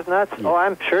thought I was nuts? Yeah. Oh,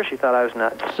 I'm sure she thought I was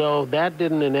nuts. So that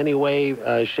didn't in any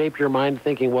way shape your mind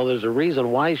thinking, well, there's a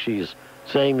reason why she's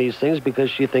saying these things,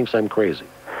 because she thinks I'm crazy?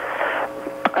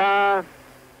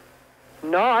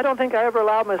 No, I don't think I ever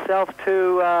allowed myself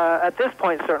to, at this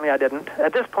point, certainly I didn't.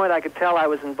 At this point, I could tell I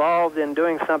was involved in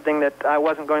doing something that I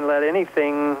wasn't going to let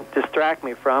anything distract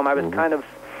me from. I was kind of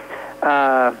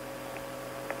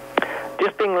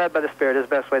just being led by the Spirit is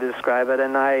the best way to describe it,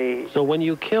 and I... So when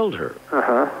you killed her,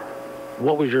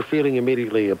 what was your feeling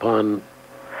immediately upon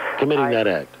committing that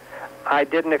act? I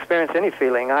didn't experience any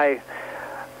feeling.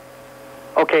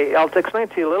 Okay, I'll explain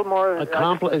to you a little more.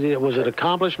 Was it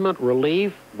accomplishment,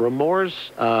 relief, remorse,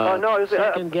 no, it was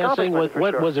second guessing?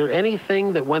 Was there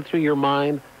anything that went through your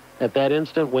mind at that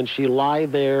instant when she lay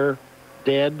there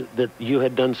dead that you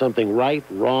had done something right,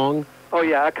 wrong? Oh,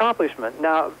 yeah, accomplishment.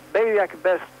 Now, maybe I could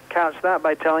best couch that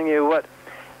by telling you what,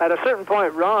 at a certain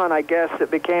point, Ron, I guess, it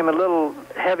became a little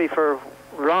heavy for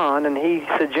Ron, and he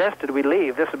suggested we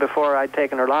leave. This is before I'd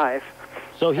taken her life.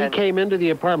 So he came into the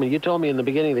apartment. You told me in the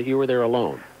beginning that you were there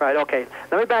alone. Right, okay.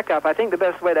 Let me back up. I think the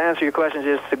best way to answer your questions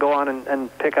is to go on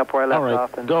and pick up where I left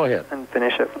off. And, go ahead. And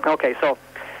finish it. Okay, so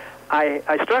I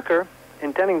struck her,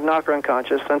 intending to knock her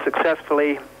unconscious.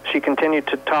 Unsuccessfully, she continued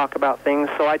to talk about things.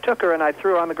 So I took her and I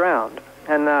threw her on the ground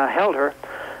and held her.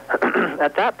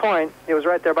 At that point, it was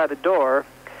right there by the door.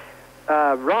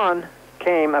 Ron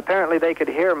came. Apparently, they could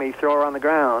hear me throw her on the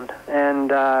ground. And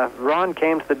Ron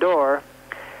came to the door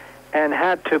and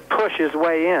had to push his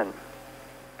way in.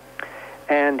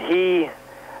 And he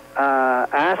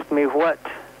asked me what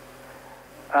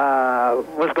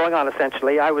was going on,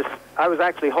 essentially. I was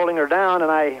actually holding her down, and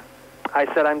I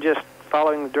said, I'm just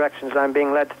following the directions I'm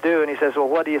being led to do. And he says, well,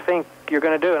 what do you think you're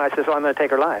going to do? And I said, well, I'm going to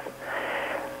take her life.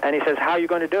 And he says, how are you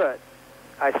going to do it?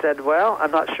 I said, well,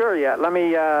 I'm not sure yet. Let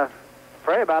me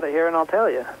pray about it here, and I'll tell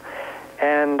you.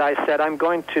 And I said, I'm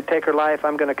going to take her life.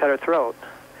 I'm going to cut her throat.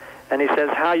 And he says,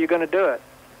 how are you going to do it?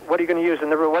 What are you going to use? And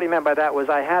what he meant by that was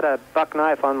I had a buck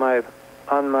knife on my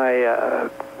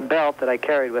belt that I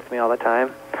carried with me all the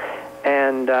time.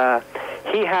 And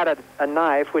he had a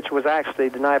knife, which was actually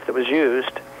the knife that was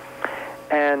used.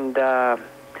 And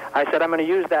I said, I'm going to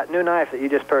use that new knife that you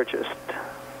just purchased.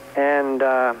 And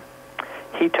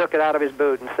he took it out of his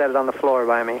boot and set it on the floor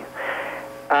by me.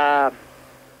 As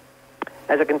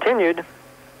it continued,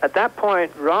 at that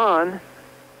point, Ron,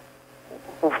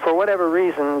 for whatever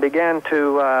reason, began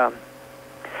to,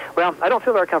 well, I don't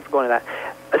feel very comfortable going to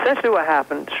that. Essentially what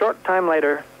happened, short time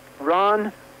later,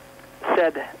 Ron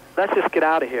said, let's just get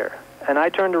out of here. And I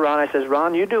turned to Ron, I says,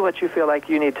 Ron, you do what you feel like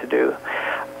you need to do.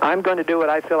 I'm going to do what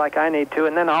I feel like I need to,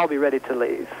 and then I'll be ready to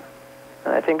leave.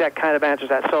 And I think that kind of answers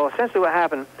that. So essentially what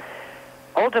happened,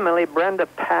 ultimately Brenda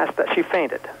passed that. She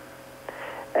fainted.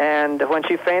 And when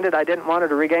she fainted, I didn't want her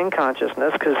to regain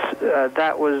consciousness because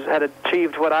that had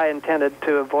achieved what I intended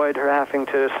to avoid her having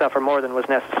to suffer more than was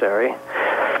necessary.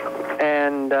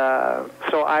 And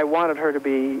so I wanted her to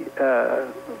be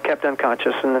kept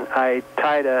unconscious, and I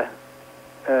tied a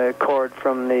cord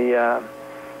from the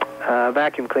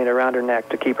vacuum cleaner around her neck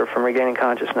to keep her from regaining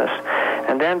consciousness.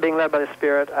 And then, being led by the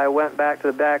Spirit, I went back to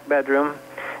the back bedroom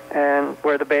and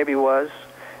where the baby was,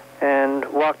 and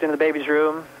walked into the baby's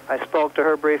room. I spoke to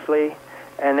her briefly,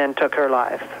 and then took her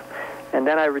life. And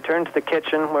then I returned to the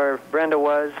kitchen where Brenda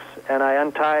was, and I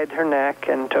untied her neck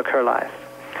and took her life.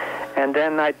 And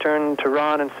then I turned to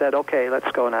Ron and said, okay,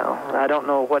 let's go now. I don't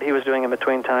know what he was doing in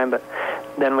between time, but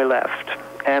then we left.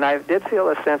 And I did feel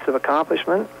a sense of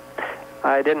accomplishment.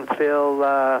 I didn't feel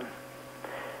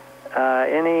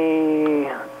any...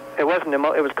 It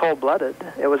was cold-blooded.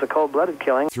 It was a cold-blooded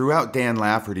killing. Throughout Dan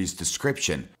Lafferty's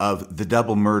description of the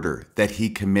double murder that he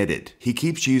committed, he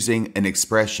keeps using an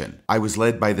expression, I was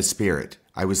led by the Spirit.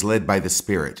 I was led by the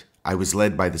Spirit. I was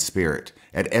led by the Spirit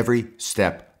at every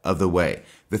step of the way.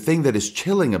 The thing that is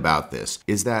chilling about this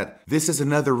is that this is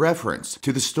another reference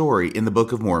to the story in the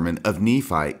Book of Mormon of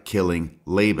Nephi killing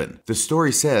Laban. The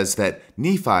story says that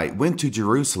Nephi went to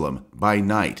Jerusalem by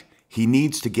night. He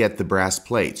needs to get the brass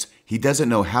plates. He doesn't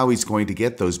know how he's going to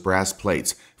get those brass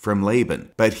plates from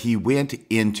Laban, but he went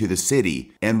into the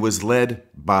city and was led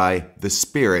by the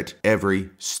Spirit every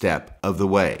step of the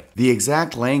way. The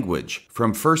exact language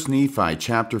from 1 Nephi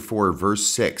chapter 4, verse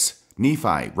 6,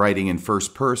 Nephi, writing in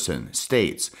first person,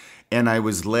 states, "And I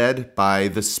was led by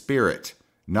the Spirit,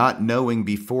 not knowing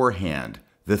beforehand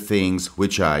the things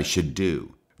which I should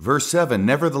do." Verse 7,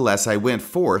 "Nevertheless I went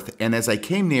forth, and as I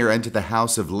came near unto the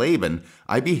house of Laban,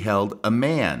 I beheld a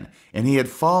man, and he had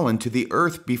fallen to the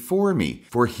earth before me,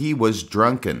 for he was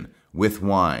drunken with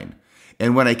wine.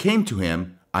 And when I came to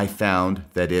him, I found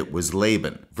that it was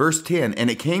Laban." Verse 10, "And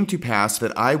it came to pass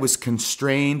that I was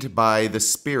constrained by the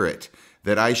Spirit,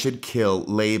 that I should kill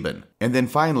Laban." And then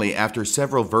finally, after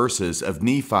several verses of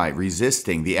Nephi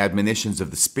resisting the admonitions of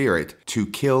the Spirit to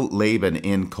kill Laban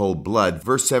in cold blood,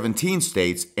 verse 17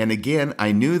 states, "And again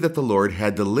I knew that the Lord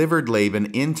had delivered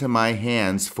Laban into my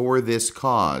hands for this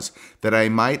cause, that I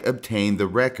might obtain the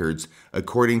records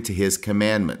according to his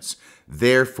commandments.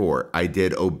 Therefore I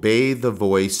did obey the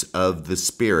voice of the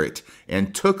Spirit,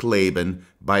 and took Laban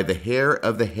by the hair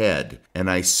of the head, and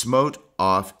I smote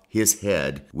off his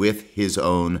head with his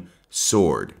own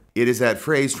sword." It is that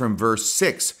phrase from verse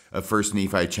 6 of 1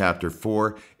 Nephi chapter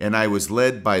 4, "And I was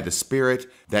led by the Spirit,"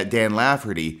 that Dan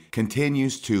Lafferty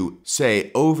continues to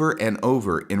say over and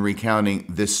over in recounting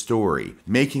this story,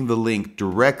 making the link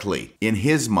directly in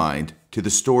his mind to the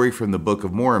story from the Book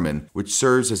of Mormon, which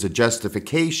serves as a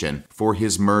justification for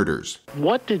his murders.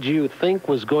 What did you think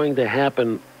was going to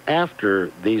happen after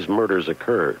these murders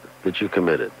occurred that you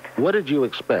committed? What did you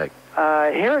expect?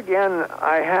 Here again,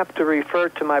 I have to refer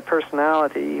to my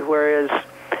personality, whereas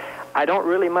I don't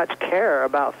really much care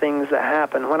about things that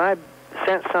happen. When I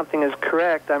sense something is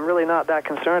correct, I'm really not that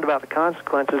concerned about the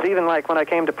consequences. Even like when I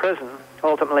came to prison,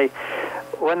 ultimately,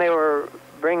 when they were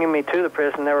bringing me to the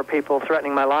prison, there were people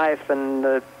threatening my life, and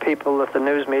the people of the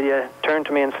news media turned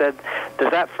to me and said, "Does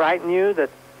that frighten you, that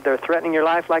they're threatening your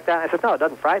life like that?" I said, "No, it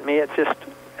doesn't frighten me. It's just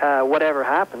whatever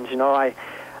happens. You know,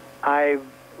 I'm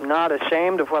not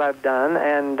ashamed of what I've done,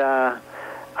 and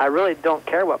I really don't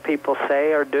care what people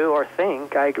say or do or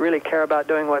think. I really care about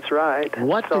doing what's right."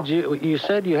 You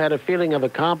said you had a feeling of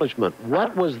accomplishment.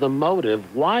 What was the motive?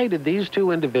 Why did these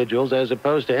two individuals, as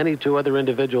opposed to any two other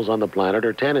individuals on the planet,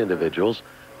 or 10 individuals,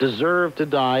 deserve to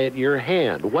die at your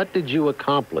hand? What did you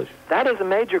accomplish? That is a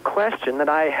major question that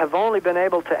I have only been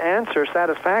able to answer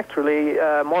satisfactorily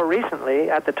more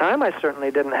recently. At the time, I certainly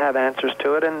didn't have answers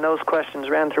to it, and those questions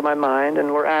ran through my mind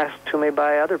and were asked to me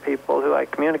by other people who I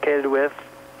communicated with,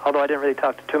 although I didn't really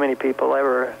talk to too many people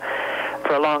ever,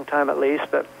 for a long time at least.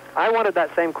 But I wanted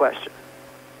that same question.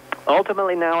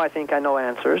 Ultimately, now I think I know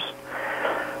answers.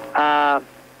 I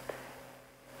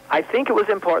think it was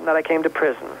important that I came to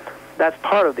prison. That's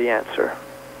part of the answer.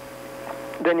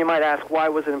 Then you might ask, why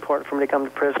was it important for me to come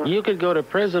to prison? You could go to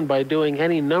prison by doing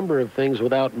any number of things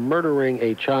without murdering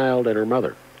a child and her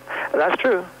mother. That's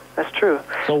true. That's true.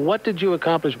 So what did you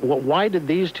accomplish? Why did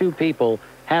these two people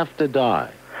have to die?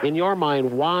 In your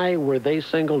mind, why were they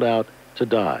singled out to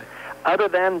die? Other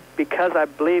than because I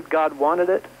believed God wanted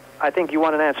it, I think you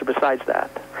want an answer besides that.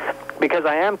 Because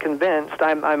I am convinced,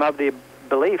 I'm of the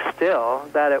belief still,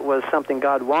 that it was something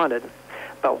God wanted.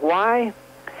 But why?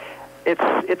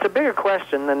 It's a bigger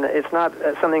question, and it's not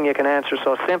something you can answer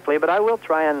so simply, but I will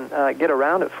try and get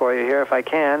around it for you here if I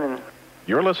can. And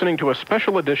you're listening to a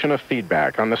special edition of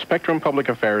Feedback on the Spectrum Public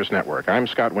Affairs Network. I'm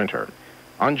Scott Winter.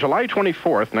 On July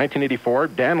 24th, 1984,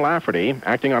 Dan Lafferty,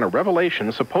 acting on a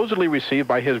revelation supposedly received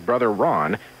by his brother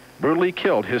Ron, brutally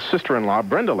killed his sister-in-law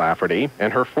Brenda Lafferty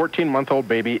and her 14-month-old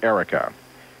baby Erica.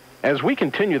 As we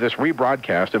continue this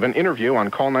rebroadcast of an interview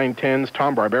on Call 910's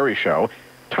Tom Barberi show,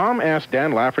 Tom asked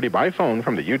Dan Lafferty by phone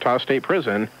from the Utah State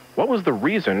Prison, what was the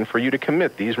reason for you to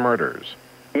commit these murders?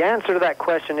 The answer to that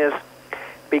question is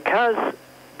because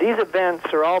these events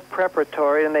are all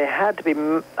preparatory, and they had to be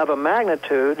of a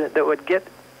magnitude that would get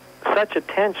such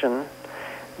attention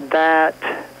that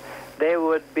they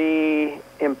would be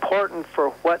important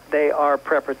for what they are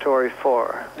preparatory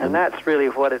for. And that's really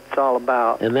what it's all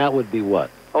about. And that would be what?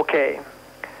 Okay.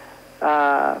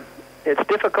 It's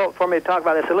difficult for me to talk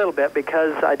about this a little bit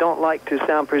because I don't like to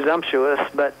sound presumptuous,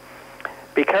 but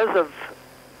because of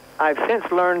I've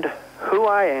since learned who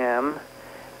I am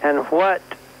and what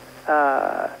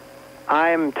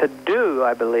I'm to do,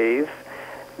 I believe,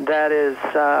 that is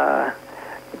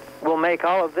will make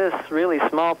all of this really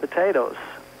small potatoes.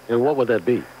 And what would that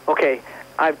be? Okay.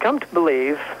 I've come to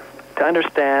believe, to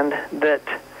understand, that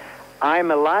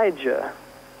I'm Elijah,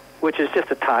 which is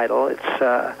just a title. It's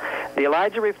the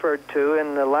Elijah referred to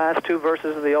in the last two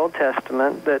verses of the Old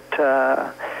Testament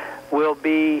that will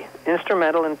be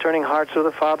instrumental in turning hearts of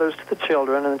the fathers to the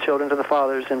children and the children to the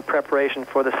fathers in preparation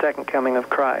for the second coming of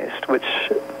Christ, which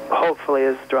hopefully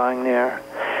is drawing near.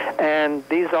 And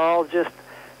these are all just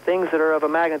things that are of a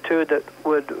magnitude that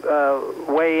would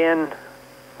weigh in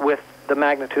with the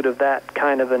magnitude of that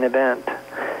kind of an event.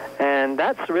 And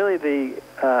that's really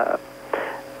the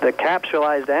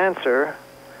capsulized answer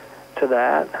to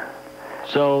that.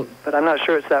 So, but I'm not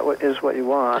sure it's that is what you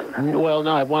want. Well,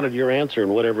 no, I wanted your answer,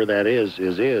 and whatever that is.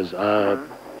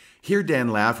 Here Dan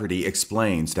Lafferty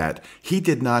explains that he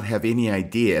did not have any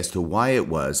idea as to why it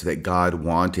was that God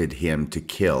wanted him to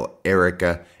kill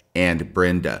Erica and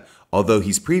Brenda, although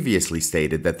he's previously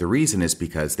stated that the reason is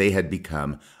because they had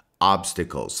become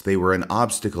obstacles. They were an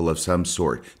obstacle of some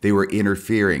sort. They were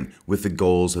interfering with the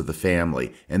goals of the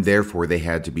family, and therefore they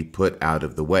had to be put out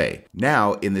of the way.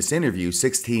 Now, in this interview,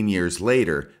 16 years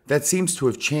later, that seems to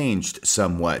have changed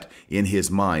somewhat in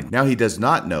his mind. Now he does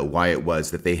not know why it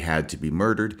was that they had to be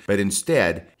murdered, but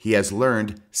instead, he has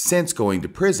learned, since going to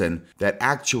prison, that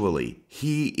actually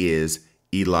he is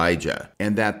Elijah,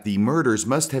 and that the murders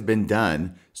must have been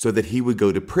done so that he would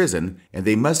go to prison, and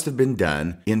they must have been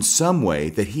done in some way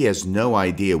that he has no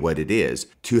idea what it is,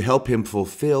 to help him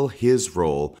fulfill his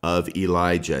role of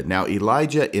Elijah. Now,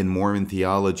 Elijah in Mormon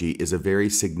theology is a very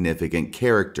significant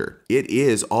character. It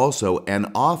is also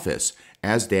an office,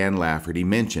 as Dan Lafferty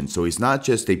mentioned. So he's not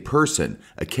just a person,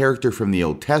 a character from the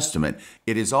Old Testament.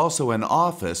 It is also an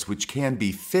office which can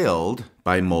be filled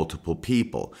by multiple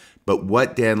people. But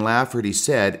what Dan Lafferty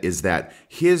said is that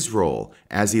his role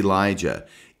as Elijah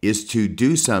is to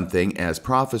do something as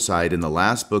prophesied in the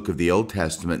last book of the Old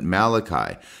Testament,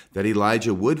 Malachi, that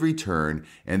Elijah would return,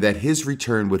 and that his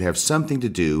return would have something to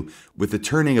do with the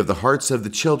turning of the hearts of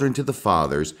the children to the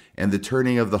fathers and the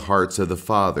turning of the hearts of the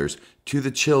fathers to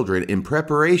the children in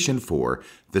preparation for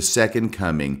the second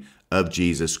coming of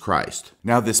Jesus Christ.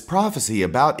 Now, this prophecy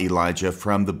about Elijah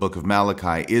from the book of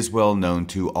Malachi is well known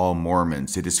to all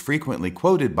Mormons. It is frequently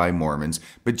quoted by Mormons,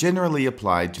 but generally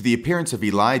applied to the appearance of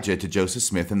Elijah to Joseph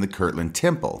Smith in the Kirtland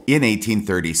Temple in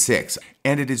 1836.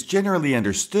 And it is generally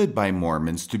understood by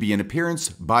Mormons to be an appearance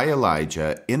by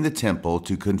Elijah in the temple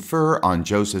to confer on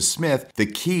Joseph Smith the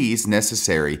keys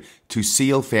necessary to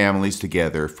seal families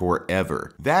together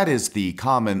forever. That is the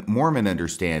common Mormon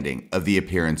understanding of the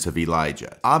appearance of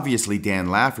Elijah. Obviously, Dan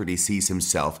Lafferty sees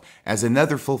himself as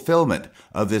another fulfillment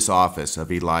of this office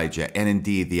of Elijah, and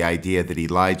indeed the idea that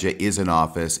Elijah is an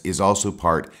office is also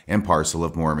part and parcel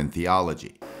of Mormon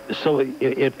theology. So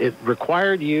it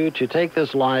required you to take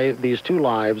these two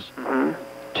lives,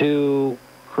 to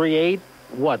create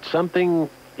what, something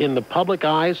in the public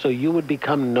eye so you would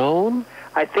become known?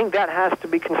 I think that has to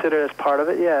be considered as part of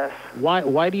it, yes.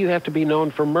 Why do you have to be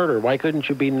known for murder? Why couldn't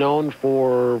you be known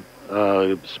for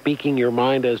speaking your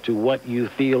mind as to what you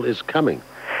feel is coming?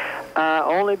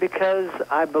 Only because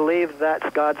I believe that's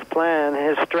God's plan,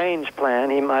 his strange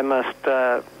plan. I must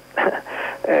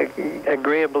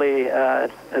agreeably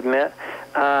admit.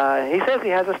 He says he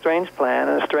has a strange plan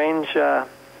and a strange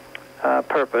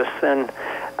purpose, and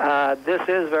this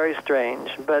is very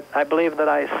strange. But I believe that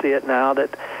I see it now, that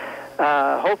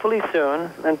hopefully soon,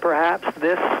 and perhaps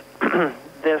this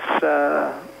this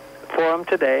forum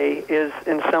today is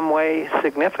in some way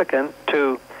significant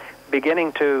to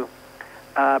beginning to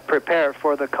prepare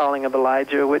for the calling of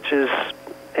Elijah, which is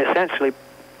essentially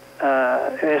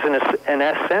is an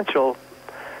essential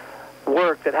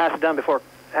work that has to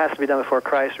be done before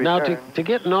Christ's return. Now, to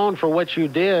get known for what you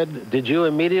did you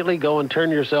immediately go and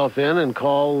turn yourself in and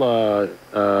call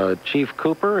Chief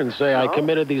Cooper and say, I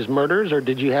committed these murders, or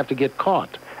did you have to get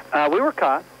caught? We were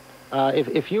caught.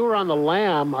 If you were on the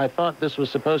lam, I thought this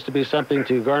was supposed to be something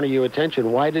to garner you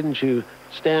attention. Why didn't you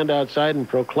stand outside and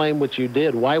proclaim what you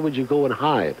did? Why would you go and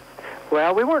hide?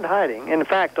 Well, we weren't hiding. In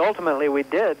fact, ultimately we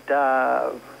did.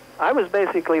 I was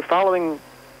basically following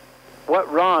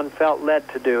what Ron felt led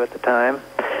to do at the time.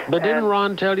 But didn't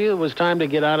Ron tell you it was time to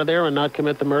get out of there and not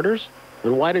commit the murders?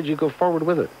 And why did you go forward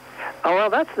with it? Oh, well,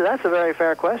 that's a very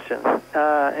fair question,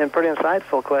 and pretty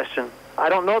insightful question. I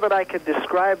don't know that I could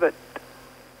describe it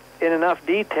in enough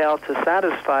detail to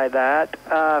satisfy that.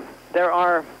 There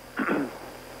are...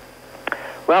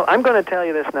 Well, I'm going to tell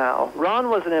you this now. Ron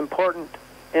was an important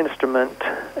instrument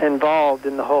involved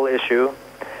in the whole issue,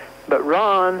 but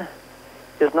Ron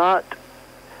is not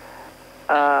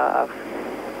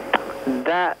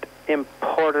that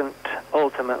important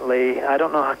ultimately. I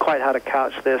don't know quite how to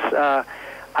couch this.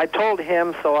 I told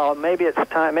him, so maybe it's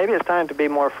time to be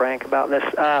more frank about this.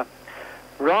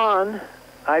 Ron,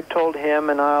 I've told him,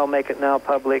 and I'll make it now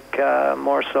public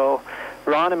more so.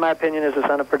 Ron, in my opinion, is the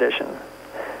son of perdition.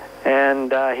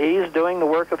 And he's doing the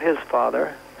work of his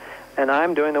father, and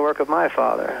I'm doing the work of my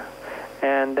father.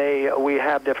 And we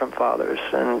have different fathers.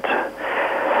 And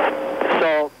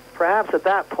so perhaps at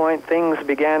that point things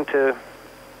began to...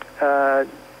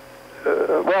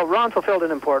 Ron fulfilled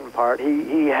an important part.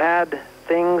 He had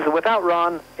things. Without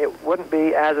Ron, it wouldn't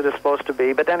be as it is supposed to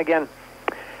be. But then again,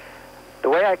 the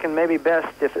way I can maybe best,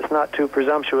 if it's not too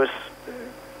presumptuous,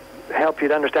 help you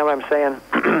to understand what I'm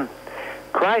saying,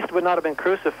 Christ would not have been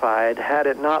crucified had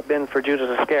it not been for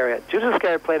Judas Iscariot. Judas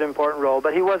Iscariot played an important role,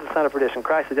 but he was the son of perdition.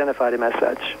 Christ identified him as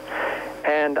such.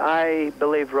 And I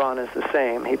believe Ron is the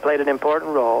same. He played an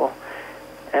important role.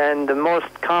 And the most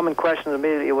common question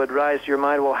immediately would rise to your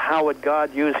mind, well, how would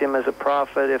God use him as a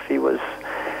prophet if he was...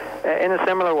 In a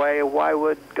similar way, why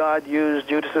would God use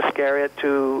Judas Iscariot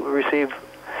to receive...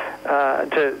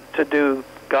 to do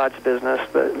God's business?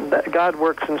 But God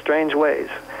works in strange ways.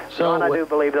 So Ron, I do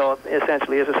believe, though,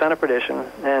 essentially is a son of perdition,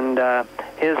 and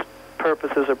his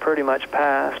purposes are pretty much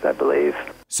past, I believe.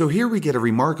 So here we get a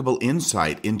remarkable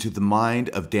insight into the mind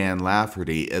of Dan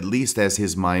Lafferty, at least as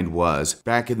his mind was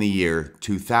back in the year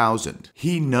 2000.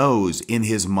 He knows in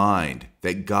his mind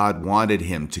that God wanted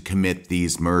him to commit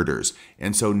these murders,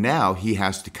 and so now he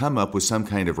has to come up with some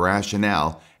kind of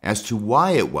rationale as to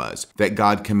why it was that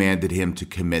God commanded him to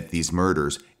commit these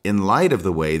murders in light of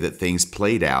the way that things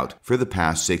played out for the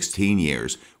past 16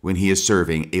 years when he is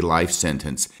serving a life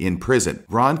sentence in prison.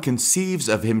 Ron conceives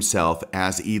of himself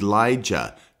as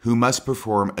Elijah, who must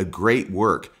perform a great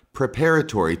work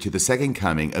preparatory to the second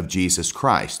coming of Jesus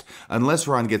Christ. Unless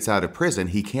Ron gets out of prison,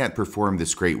 he can't perform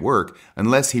this great work.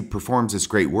 Unless he performs this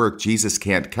great work, Jesus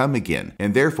can't come again.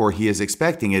 And therefore, he is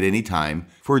expecting at any time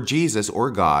for Jesus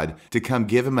or God to come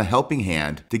give him a helping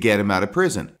hand to get him out of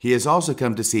prison. He has also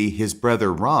come to see his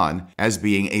brother Ron as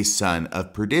being a son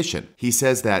of perdition. He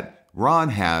says that Ron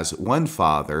has one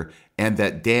father and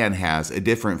that Dan has a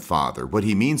different father. What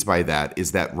he means by that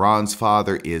is that Ron's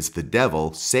father is the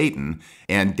devil, Satan,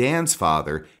 and Dan's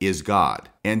father is God.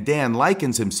 And Dan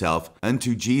likens himself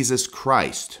unto Jesus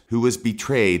Christ, who was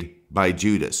betrayed by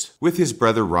Judas, with his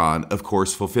brother Ron, of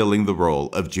course, fulfilling the role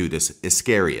of Judas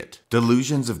Iscariot.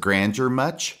 Delusions of grandeur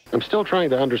much? I'm still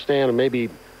trying to understand, and maybe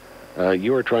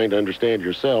you are trying to understand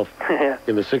yourself,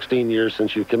 in the 16 years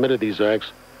since you committed these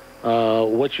acts,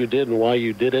 what you did and why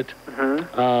you did it.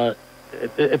 Mm-hmm.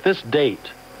 At this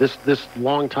date, this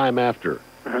long time after,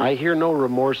 mm-hmm. I hear no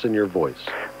remorse in your voice.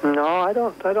 No, I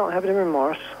don't have any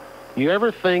remorse. You ever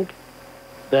think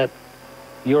that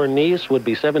your niece would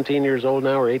be 17 years old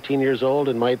now or 18 years old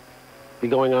and might be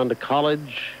going on to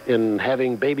college and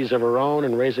having babies of her own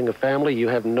and raising a family? You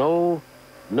have no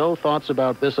thoughts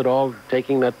about this at all,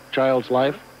 taking that child's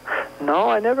life? No,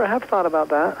 I never have thought about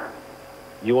that.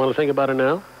 You want to think about it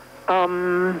now?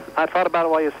 I thought about it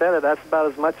while you said it. That's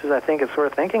about as much as I think it's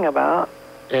worth thinking about.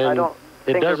 And I don't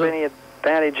think there's any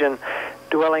advantage in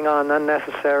dwelling on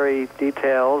unnecessary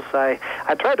details. I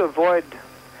try to avoid,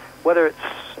 whether it's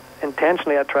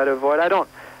intentionally, I try to avoid.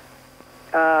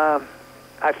 I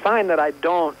find that I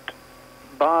don't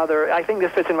bother. I think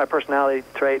this fits in my personality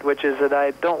trait, which is that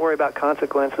I don't worry about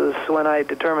consequences when I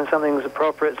determine something's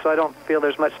appropriate, so I don't feel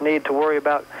there's much need to worry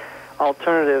about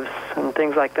alternatives and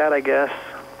things like that, I guess.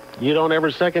 You don't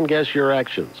ever second-guess your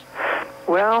actions?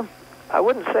 Well, I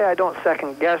wouldn't say I don't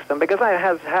second-guess them, because I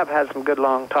have had some good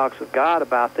long talks with God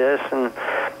about this, and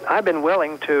I've been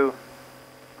willing to.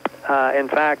 In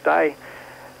fact, I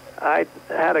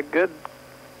had a good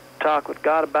talk with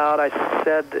God about, I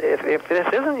said, if this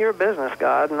isn't your business,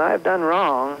 God, and I've done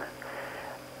wrong,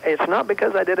 it's not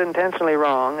because I did intentionally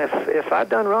wrong. If I've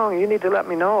done wrong, you need to let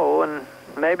me know, and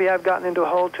maybe I've gotten into a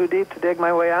hole too deep to dig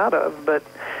my way out of, but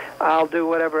I'll do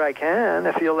whatever I can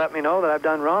if you'll let me know that I've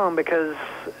done wrong, because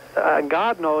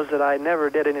God knows that I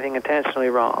never did anything intentionally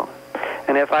wrong.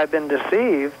 And if I've been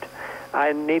deceived,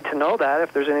 I need to know that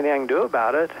if there's anything I can do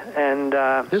about it. And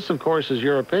this, of course, is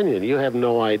your opinion. You have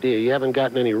no idea. You haven't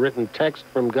gotten any written text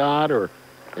from God or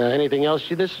anything else.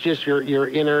 This is just your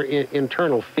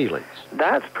internal feelings.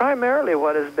 That's primarily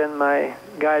what has been my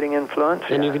guiding influence.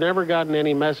 And you've never gotten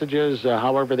any messages,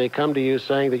 however they come to you,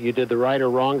 saying that you did the right or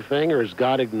wrong thing, or is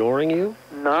God ignoring you?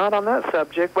 Not on that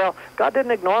subject. Well, God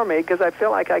didn't ignore me, because I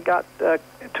feel like I got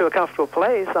to a comfortable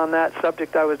place on that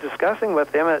subject I was discussing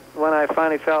with him when I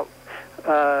finally felt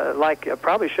like I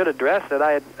probably should address it.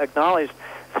 I had acknowledged,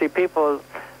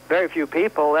 very few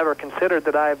people ever considered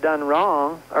that I have done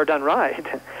wrong or done right.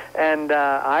 And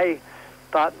I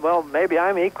thought, well, maybe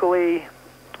I'm equally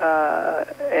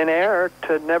in error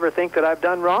to never think that I've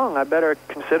done wrong. I better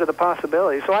consider the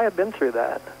possibility. So I had been through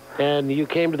that. And you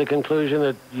came to the conclusion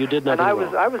that you did nothing wrong.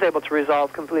 And I was able to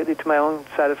resolve completely to my own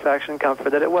satisfaction and comfort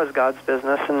that it was God's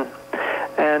business,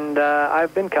 and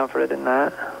I've been comforted in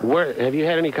that. Have you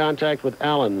had any contact with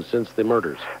Alan since the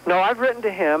murders? No, I've written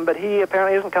to him, but he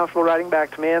apparently isn't comfortable writing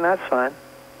back to me, and that's fine.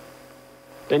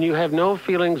 And you have no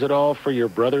feelings at all for your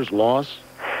brother's loss?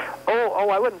 Oh,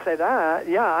 I wouldn't say that.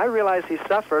 Yeah, I realize he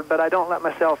suffered, but I don't let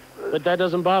myself... But that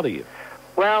doesn't bother you?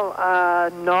 Well,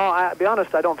 no, I'll be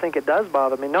honest, I don't think it does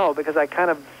bother me, no, because I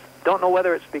kind of don't know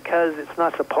whether it's because it's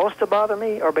not supposed to bother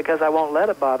me or because I won't let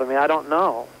it bother me. I don't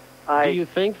know. Do you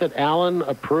think that Alan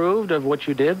approved of what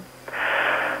you did?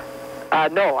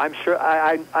 No, I'm sure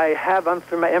I have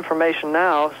information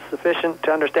now sufficient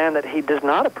to understand that he does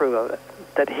not approve of it,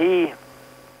 that he...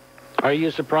 Are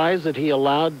you surprised that he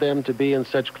allowed them to be in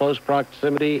such close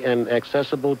proximity and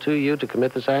accessible to you to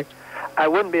commit this act? I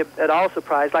wouldn't be at all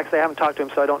surprised. Like I say, I haven't talked to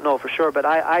him, so I don't know for sure. But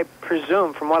I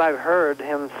presume from what I've heard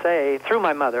him say, through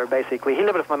my mother, basically. He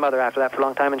lived with my mother after that for a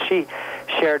long time, and she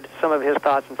shared some of his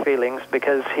thoughts and feelings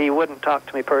because he wouldn't talk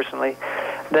to me personally,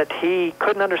 that he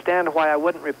couldn't understand why I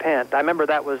wouldn't repent. I remember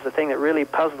that was the thing that really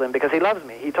puzzled him because he loves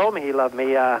me. He told me he loved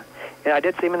me. I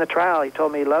did see him in the trial. He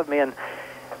told me he loved me,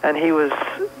 and he was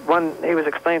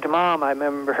explaining to Mom, I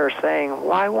remember her saying,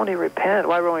 why won't he repent?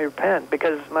 Why won't he repent?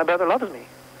 Because my brother loves me.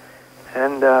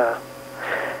 And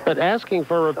but asking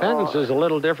for repentance is a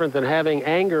little different than having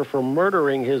anger for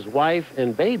murdering his wife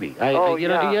and baby. Do you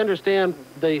understand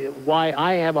why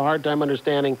I have a hard time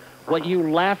understanding what you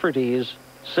Laffertys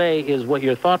say is what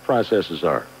your thought processes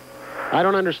are? I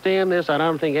don't understand this. I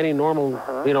don't think any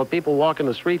normal, people walking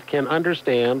the street can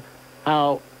understand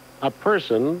how a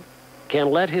person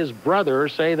can let his brother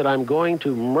say that I'm going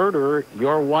to murder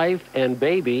your wife and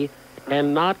baby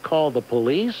and not call the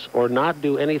police or not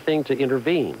do anything to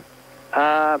intervene.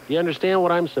 You understand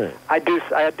what I'm saying? I do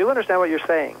understand what you're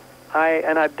saying.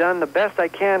 I've done the best I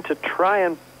can to try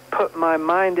and put my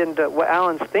mind into what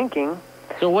Alan's thinking.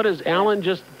 So what, does Alan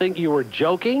just think you were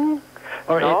joking?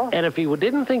 No. And if he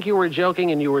didn't think you were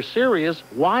joking and you were serious,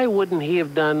 why wouldn't he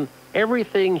have done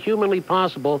everything humanly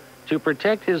possible to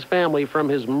protect his family from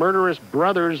his murderous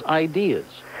brother's ideas?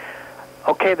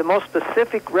 Okay, the most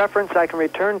specific reference I can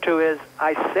return to is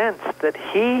I sensed that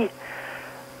he,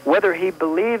 whether he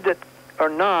believed it or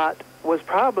not, was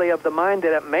probably of the mind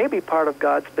that it may be part of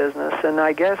God's business. And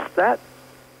I guess that,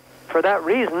 for that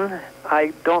reason,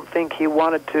 I don't think he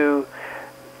wanted to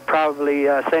probably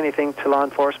say anything to law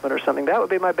enforcement or something. That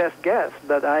would be my best guess,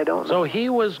 but I don't know. So he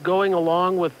was going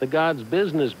along with the God's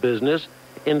business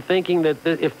in thinking that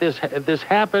if this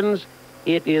happens,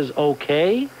 it is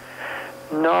okay?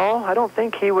 No, I don't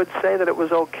think he would say that it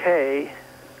was okay.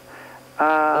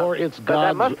 Or it's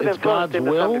God's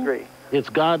will? It's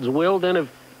God's will, then,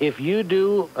 if you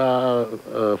do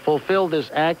fulfill this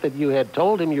act that you had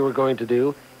told him you were going to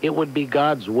do, it would be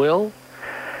God's will?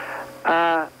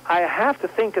 I have to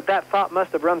think that thought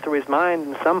must have run through his mind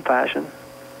in some fashion.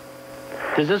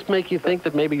 Does this make you think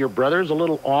that maybe your brother's a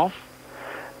little off?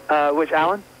 Which,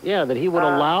 Alan? Yeah, that he would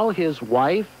allow his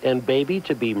wife and baby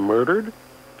to be murdered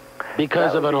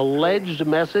because of an alleged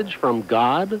message from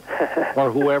God or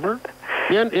whoever?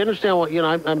 You understand what,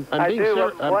 I'm being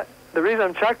serious. The reason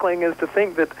I'm chuckling is to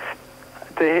think that,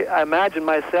 I imagine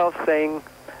myself saying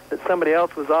that somebody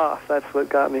else was off. That's what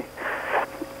got me.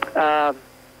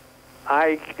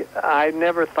 I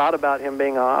never thought about him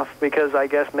being off because I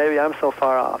guess maybe I'm so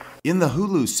far off. In the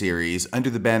Hulu series,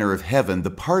 Under the Banner of Heaven, the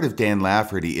part of Dan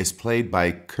Lafferty is played by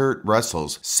Kurt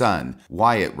Russell's son,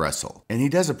 Wyatt Russell. And he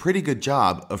does a pretty good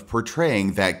job of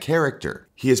portraying that character.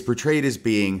 He is portrayed as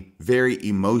being very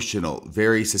emotional,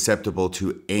 very susceptible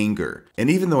to anger.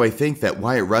 And even though I think that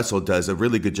Wyatt Russell does a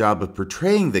really good job of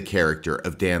portraying the character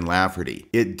of Dan Lafferty,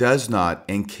 it does not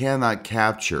and cannot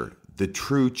capture the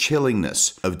true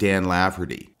chillingness of Dan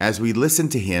Lafferty, as we listen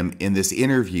to him in this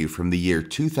interview from the year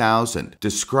 2000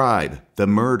 describe the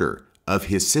murder of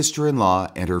his sister-in-law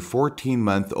and her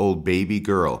 14-month-old baby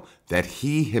girl that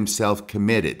he himself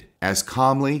committed as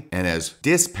calmly and as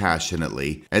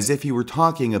dispassionately as if he were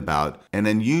talking about an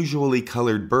unusually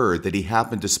colored bird that he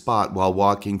happened to spot while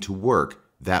walking to work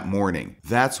that morning.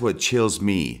 That's what chills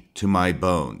me to my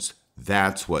bones.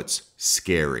 That's what's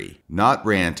scary. Not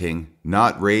ranting,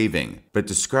 not raving, but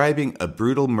describing a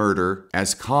brutal murder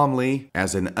as calmly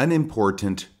as an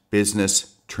unimportant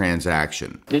business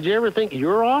transaction. Did you ever think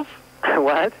you're off?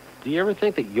 What? Do you ever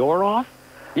think that you're off?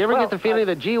 You ever get the feeling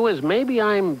that, gee whiz, maybe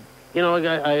I'm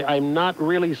not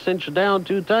really cinched down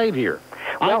too tight here?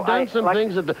 I've done some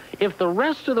things that if the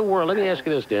rest of the world, let me ask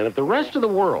you this, Dan, if the rest of the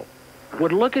world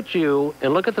would look at you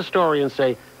and look at the story and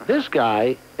say, this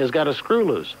guy has got a screw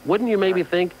loose. Wouldn't you maybe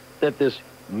think that this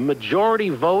majority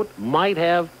vote might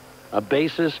have a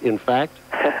basis in fact?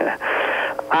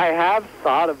 I have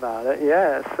thought about it,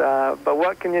 yes. But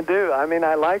what can you do? I mean,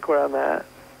 I like where I'm at.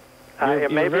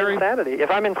 It may be insanity. If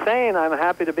I'm insane, I'm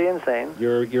happy to be insane.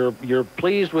 You're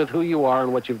pleased with who you are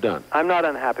and what you've done. I'm not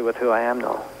unhappy with who I am,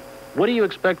 no. What do you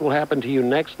expect will happen to you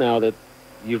next now that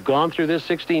you've gone through this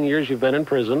 16 years you've been in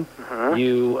prison? Mm-hmm.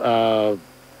 You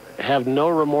have no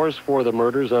remorse for the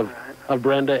murders of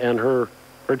Brenda and her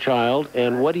child.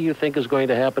 And what do you think is going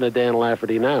to happen to Dan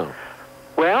Lafferty now?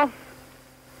 Well,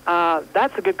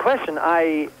 that's a good question.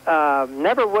 I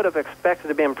never would have expected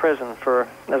to be in prison for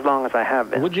as long as I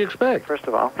have been. What'd you expect? First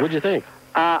of all. What'd you think?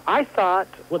 I thought...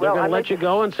 Well, they're going to let you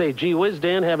go and say, gee whiz,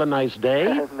 Dan, have a nice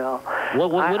day? No.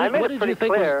 What did you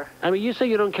think? Clear. I mean, you say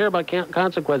you don't care about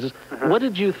consequences. Mm-hmm. What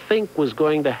did you think was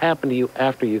going to happen to you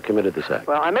after you committed this act?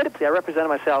 Well, I made it clear. I represented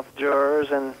myself,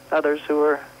 jurors, and others who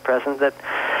were present, that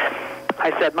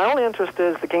I said, my only interest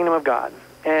is the kingdom of God.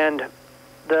 And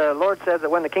the Lord said that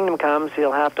when the kingdom comes,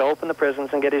 he'll have to open the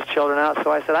prisons and get his children out.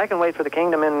 So I said, I can wait for the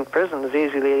kingdom in prison as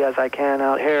easily as I can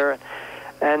out here.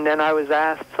 And then I was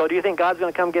asked, so do you think God's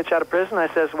going to come get you out of prison?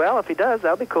 I says, well, if he does,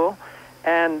 that'll be cool.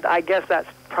 And I guess that's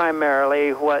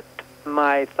primarily what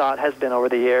my thought has been over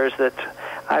the years, that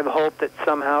I've hoped that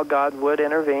somehow God would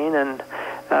intervene and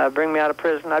bring me out of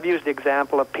prison. I've used the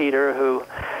example of Peter, who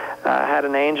had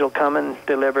an angel come and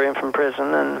deliver him from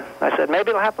prison. And I said, maybe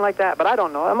it'll happen like that, but I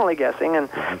don't know. I'm only guessing.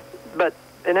 But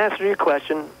in answer to your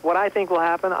question, what I think will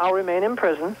happen, I'll remain in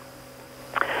prison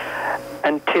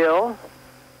until...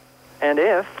 and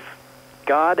if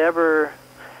God ever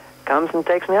comes and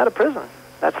takes me out of prison.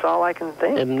 That's all I can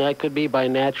think. And that could be by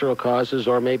natural causes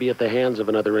or maybe at the hands of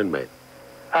another inmate.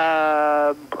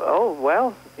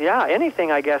 Well, yeah,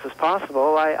 anything I guess is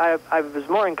possible. I was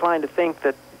more inclined to think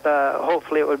that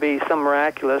hopefully it would be some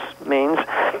miraculous means.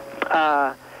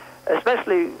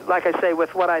 Especially, like I say,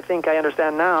 with what I think I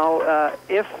understand now,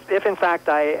 if in fact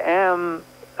I am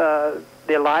the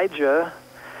Elijah,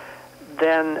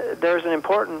 then there's an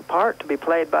important part to be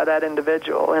played by that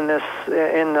individual in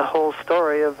the whole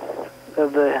story of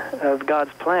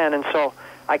God's plan. And so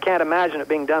I can't imagine it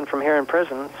being done from here in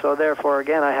prison. So therefore,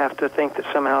 again, I have to think that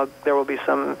somehow there will be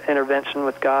some intervention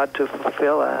with God to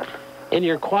fulfill that. In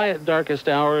your quiet, darkest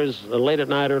hours, late at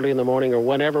night, early in the morning, or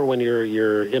whenever, when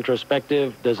you're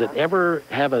introspective, does it ever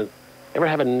have a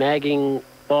nagging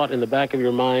thought in the back of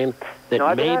your mind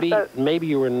that maybe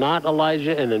you were not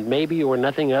Elijah, and that maybe you were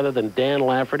nothing other than Dan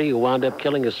Lafferty, who wound up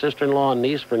killing his sister-in-law and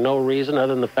niece for no reason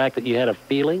other than the fact that you had a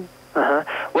feeling?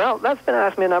 Well, that's been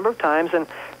asked me a number of times, and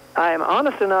I'm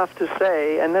honest enough to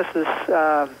say, and this is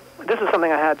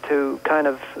something I had to kind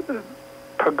of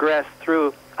progress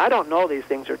through. I don't know these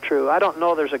things are true. I don't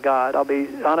know there's a God. I'll be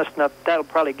honest enough. That'll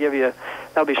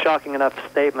be shocking enough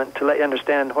statement to let you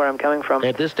understand where I'm coming from.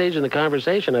 At this stage in the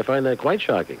conversation, I find that quite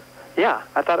shocking. Yeah,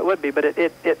 I thought it would be, but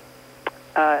it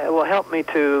will help me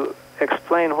to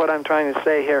explain what I'm trying to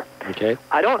say here. Okay.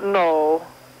 I don't know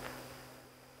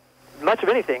much of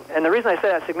anything, and the reason I say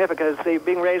that's significant is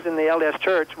being raised in the LDS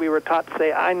Church, we were taught to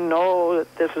say, I know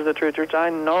that this is the true church, I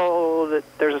know that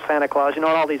there's a Santa Claus,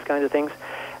 all these kinds of things.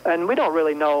 And we don't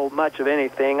really know much of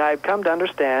anything. I've come to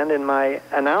understand in my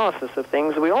analysis of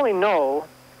things, we only know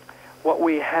what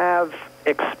we have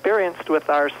experienced with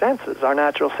our senses, our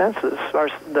natural senses,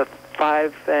 the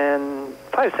five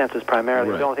senses primarily,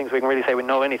 right. The only things we can really say we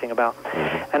know anything about.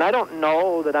 Mm-hmm. And I don't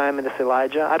know that I'm in this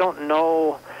Elijah. I don't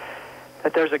know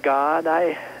that there's a God.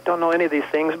 I don't know any of these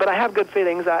things, but I have good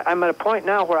feelings. I'm at a point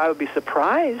now where I would be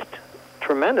surprised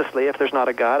tremendously if there's not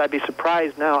a God. I'd be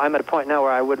surprised now. I'm at a point now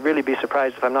where I would really be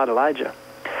surprised if I'm not Elijah.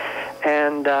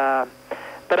 And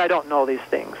but I don't know these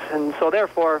things. And so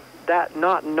therefore, that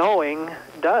not knowing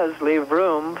does leave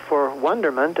room for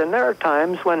wonderment. And there are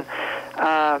times when,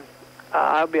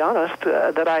 I'll be honest,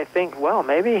 that I think, well,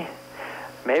 maybe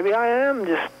I am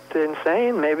just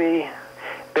insane.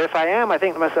 But if I am, I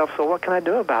think to myself, so what can I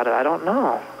do about it? I don't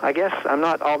know. I guess I'm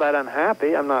not all that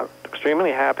unhappy. I'm not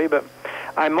extremely happy, but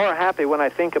I'm more happy when I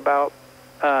think about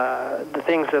the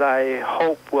things that I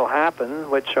hope will happen,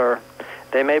 which are,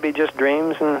 they may be just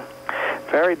dreams and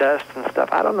fairy dust and stuff.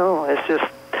 I don't know. It's just,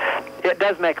 it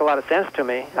does make a lot of sense to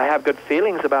me. I have good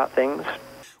feelings about things.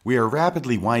 We are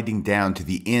rapidly winding down to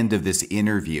the end of this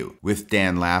interview with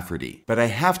Dan Lafferty, but I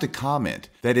have to comment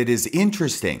that it is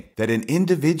interesting that an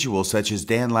individual such as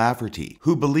Dan Lafferty,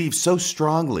 who believes so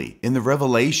strongly in the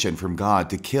revelation from God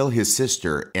to kill his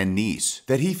sister and niece,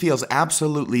 that he feels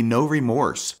absolutely no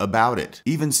remorse about it,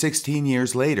 even 16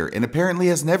 years later, and apparently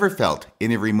has never felt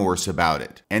any remorse about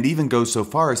it, and even goes so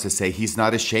far as to say he's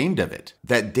not ashamed of it.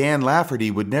 That Dan Lafferty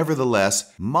would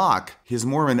nevertheless mock his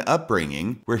Mormon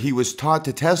upbringing, where he was taught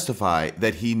to testify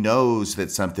that he knows that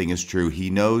something is true, he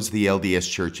knows the LDS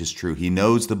Church is true, he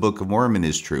knows the Book of Mormon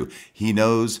is true, he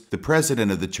knows the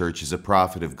president of the church is a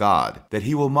prophet of God, that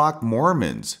he will mock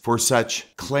Mormons for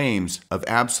such claims of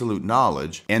absolute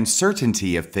knowledge and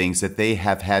certainty of things that they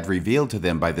have had revealed to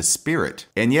them by the Spirit,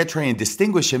 and yet try and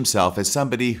distinguish himself as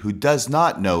somebody who does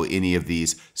not know any of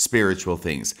these spiritual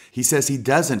things. He says he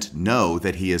doesn't know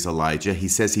that he is Elijah. He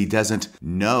says he doesn't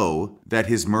know that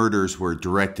his murders were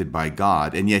directed by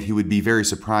God, and yet he would be very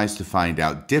surprised to find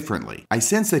out differently. I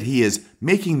sense that he is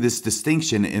making this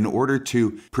distinction in order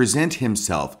to present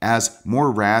himself as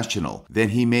more rational than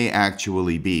he may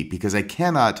actually be, because I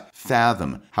cannot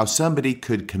fathom how somebody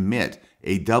could commit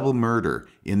a double murder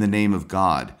in the name of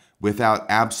God without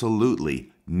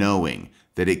absolutely knowing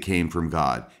that it came from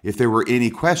God. If there were any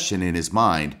question in his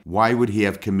mind, why would he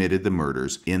have committed the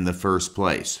murders in the first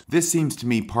place? This seems to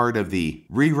me part of the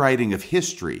rewriting of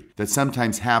history that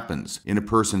sometimes happens in a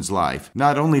person's life,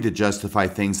 not only to justify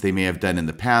things they may have done in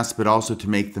the past, but also to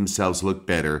make themselves look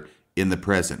better in the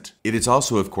present. It is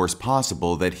also, of course,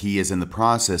 possible that he is in the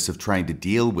process of trying to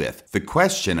deal with the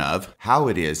question of how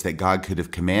it is that God could have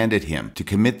commanded him to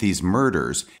commit these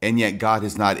murders, and yet God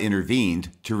has not intervened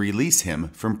to release him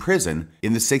from prison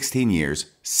in the 16 years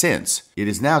since. It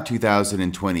is now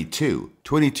 2022,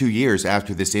 22 years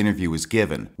after this interview was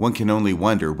given. One can only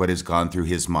wonder what has gone through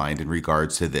his mind in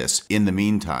regards to this in the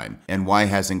meantime, and why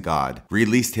hasn't God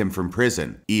released him from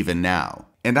prison even now?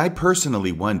 And I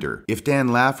personally wonder if Dan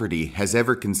Lafferty has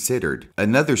ever considered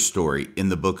another story in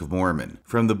the Book of Mormon,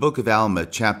 from the Book of Alma,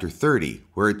 chapter 30,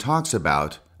 where it talks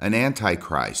about an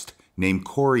antichrist named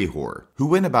Korihor, who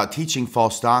went about teaching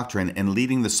false doctrine and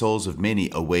leading the souls of many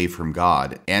away from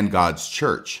God and God's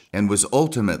church, and was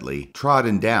ultimately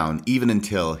trodden down even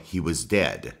until he was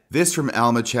dead. This from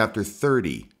Alma chapter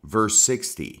 30, verse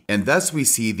 60. And thus we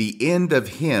see the end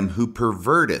of him who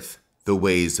perverteth the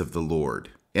ways of the Lord.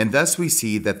 And thus we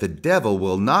see that the devil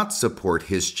will not support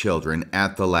his children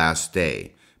at the last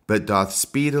day, but doth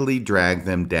speedily drag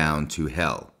them down to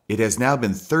hell. It has now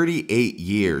been 38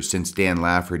 years since Dan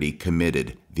Lafferty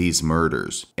committed these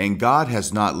murders, and God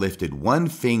has not lifted one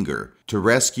finger to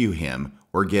rescue him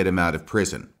or get him out of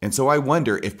prison. And so I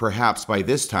wonder if perhaps by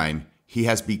this time he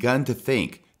has begun to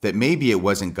think that maybe it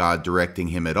wasn't God directing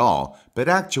him at all, but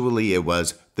actually it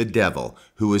was the devil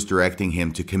who was directing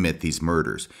him to commit these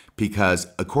murders. Because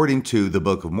according to the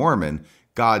Book of Mormon,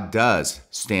 God does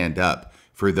stand up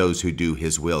for those who do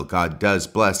his will. God does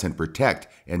bless and protect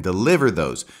and deliver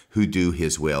those who do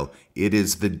his will. It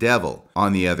is the devil,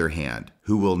 on the other hand,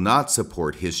 who will not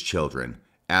support his children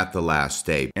at the last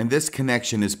day. And this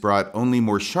connection is brought only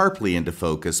more sharply into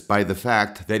focus by the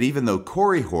fact that even though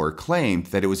Korihor claimed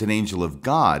that it was an angel of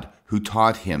God who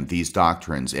taught him these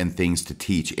doctrines and things to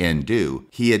teach and do,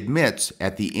 he admits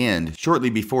at the end, shortly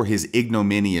before his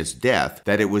ignominious death,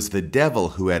 that it was the devil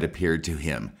who had appeared to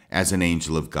him as an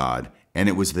angel of God, and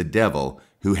it was the devil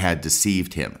who had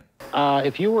deceived him.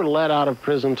 If you were let out of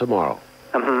prison tomorrow,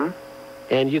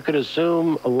 and you could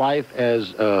assume a life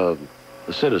as a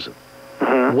citizen,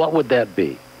 what would that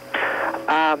be?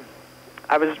 I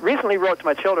recently wrote to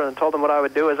my children and told them what I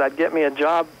would do is I'd get me a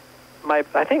job. I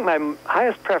think my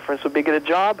highest preference would be get a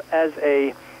job as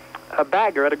a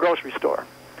bagger at a grocery store,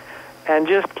 and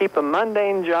just keep a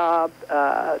mundane job,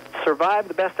 survive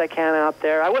the best I can out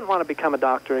there. I wouldn't want to become a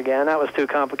doctor again. That was too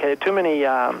complicated. Too many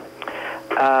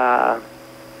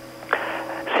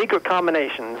secret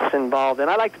combinations involved, and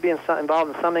I like to be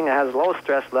involved in something that has low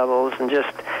stress levels and just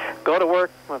go to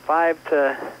work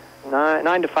a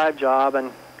 9 to 5 job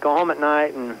and go home at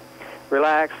night and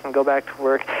relax and go back to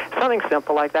work. Something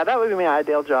simple like that. That would be my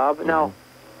ideal job. Now,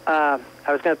 I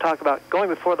was going to talk about going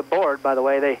before the board, by the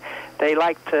way. They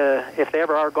like to, if they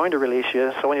ever are going to release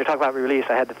you, so when you talk about release,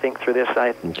 I had to think through this.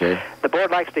 The board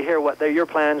likes to hear what your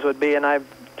plans would be, and I've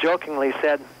jokingly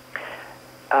said,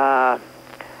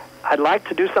 I'd like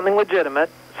to do something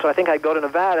legitimate, so I think I'd go to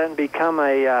Nevada and become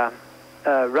run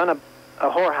a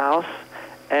whorehouse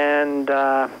and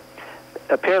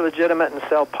appear legitimate and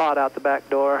sell pot out the back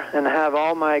door and have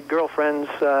all my girlfriends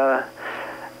that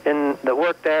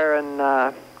work there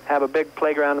and have a big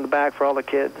playground in the back for all the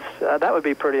kids. That would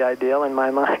be pretty ideal in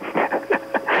my mind.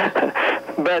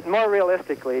 But more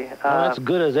realistically, well, that's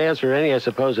good as answer any, I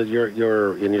suppose, that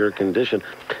you're in your condition.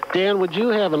 Dan, would you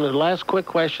have a last quick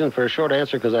question for a short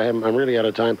answer, because I'm really out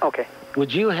of time. Okay.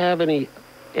 Would you have any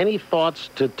thoughts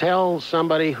to tell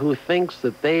somebody who thinks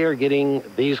that they are getting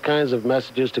these kinds of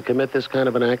messages to commit this kind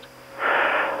of an act?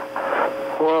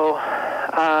 Well,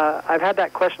 I've had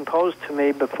that question posed to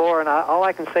me before, and all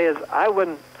I can say is I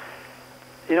wouldn't.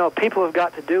 You know, people have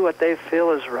got to do what they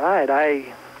feel is right.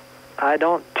 I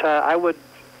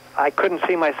couldn't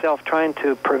see myself trying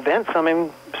to prevent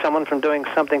someone from doing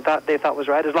something they thought was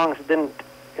right, as long as it didn't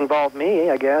involve me,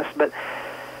 I guess. But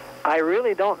I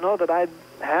really don't know that I'd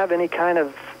have any kind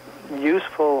of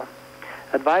useful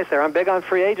advice there. I'm big on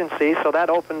free agency, so that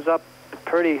opens up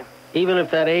pretty... Even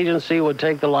if that agency would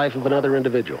take the life of another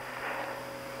individual?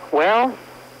 Well,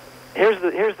 here's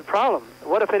the problem.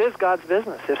 What if it is God's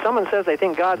business? If someone says they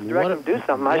think God's directing them to do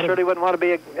something, I surely wouldn't want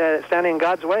to be standing in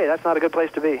God's way. That's not a good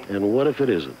place to be. And what if it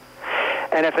isn't?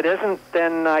 And if it isn't,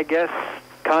 then I guess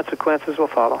consequences will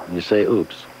follow. You say,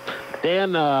 oops.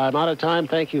 Dan, I'm out of time.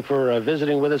 Thank you for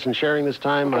visiting with us and sharing this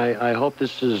time. I hope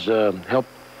this has helped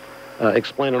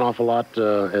explain an awful lot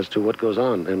as to what goes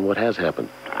on and what has happened.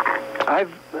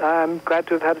 I'm glad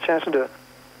to have had a chance to do it.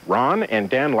 Ron and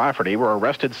Dan Lafferty were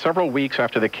arrested several weeks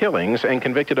after the killings and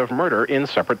convicted of murder in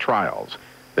separate trials.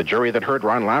 The jury that heard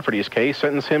Ron Lafferty's case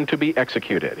sentenced him to be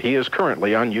executed. He is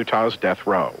currently on Utah's death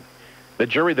row. The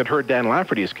jury that heard Dan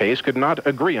Lafferty's case could not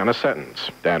agree on a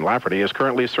sentence. Dan Lafferty is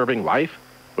currently serving life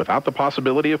without the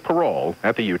possibility of parole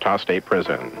at the Utah State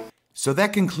Prison. So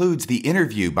that concludes the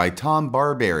interview by Tom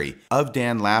Barberi of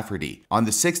Dan Lafferty on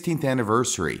the 16th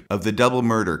anniversary of the double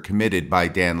murder committed by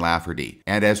Dan Lafferty,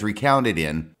 and as recounted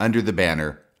in Under the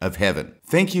Banner of Heaven.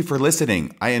 Thank you for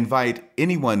listening. I invite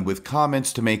anyone with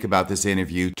comments to make about this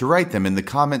interview to write them in the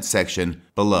comments section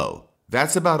below.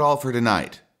 That's about all for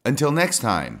tonight. Until next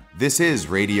time, this is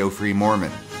Radio Free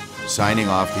Mormon, signing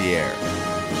off the air.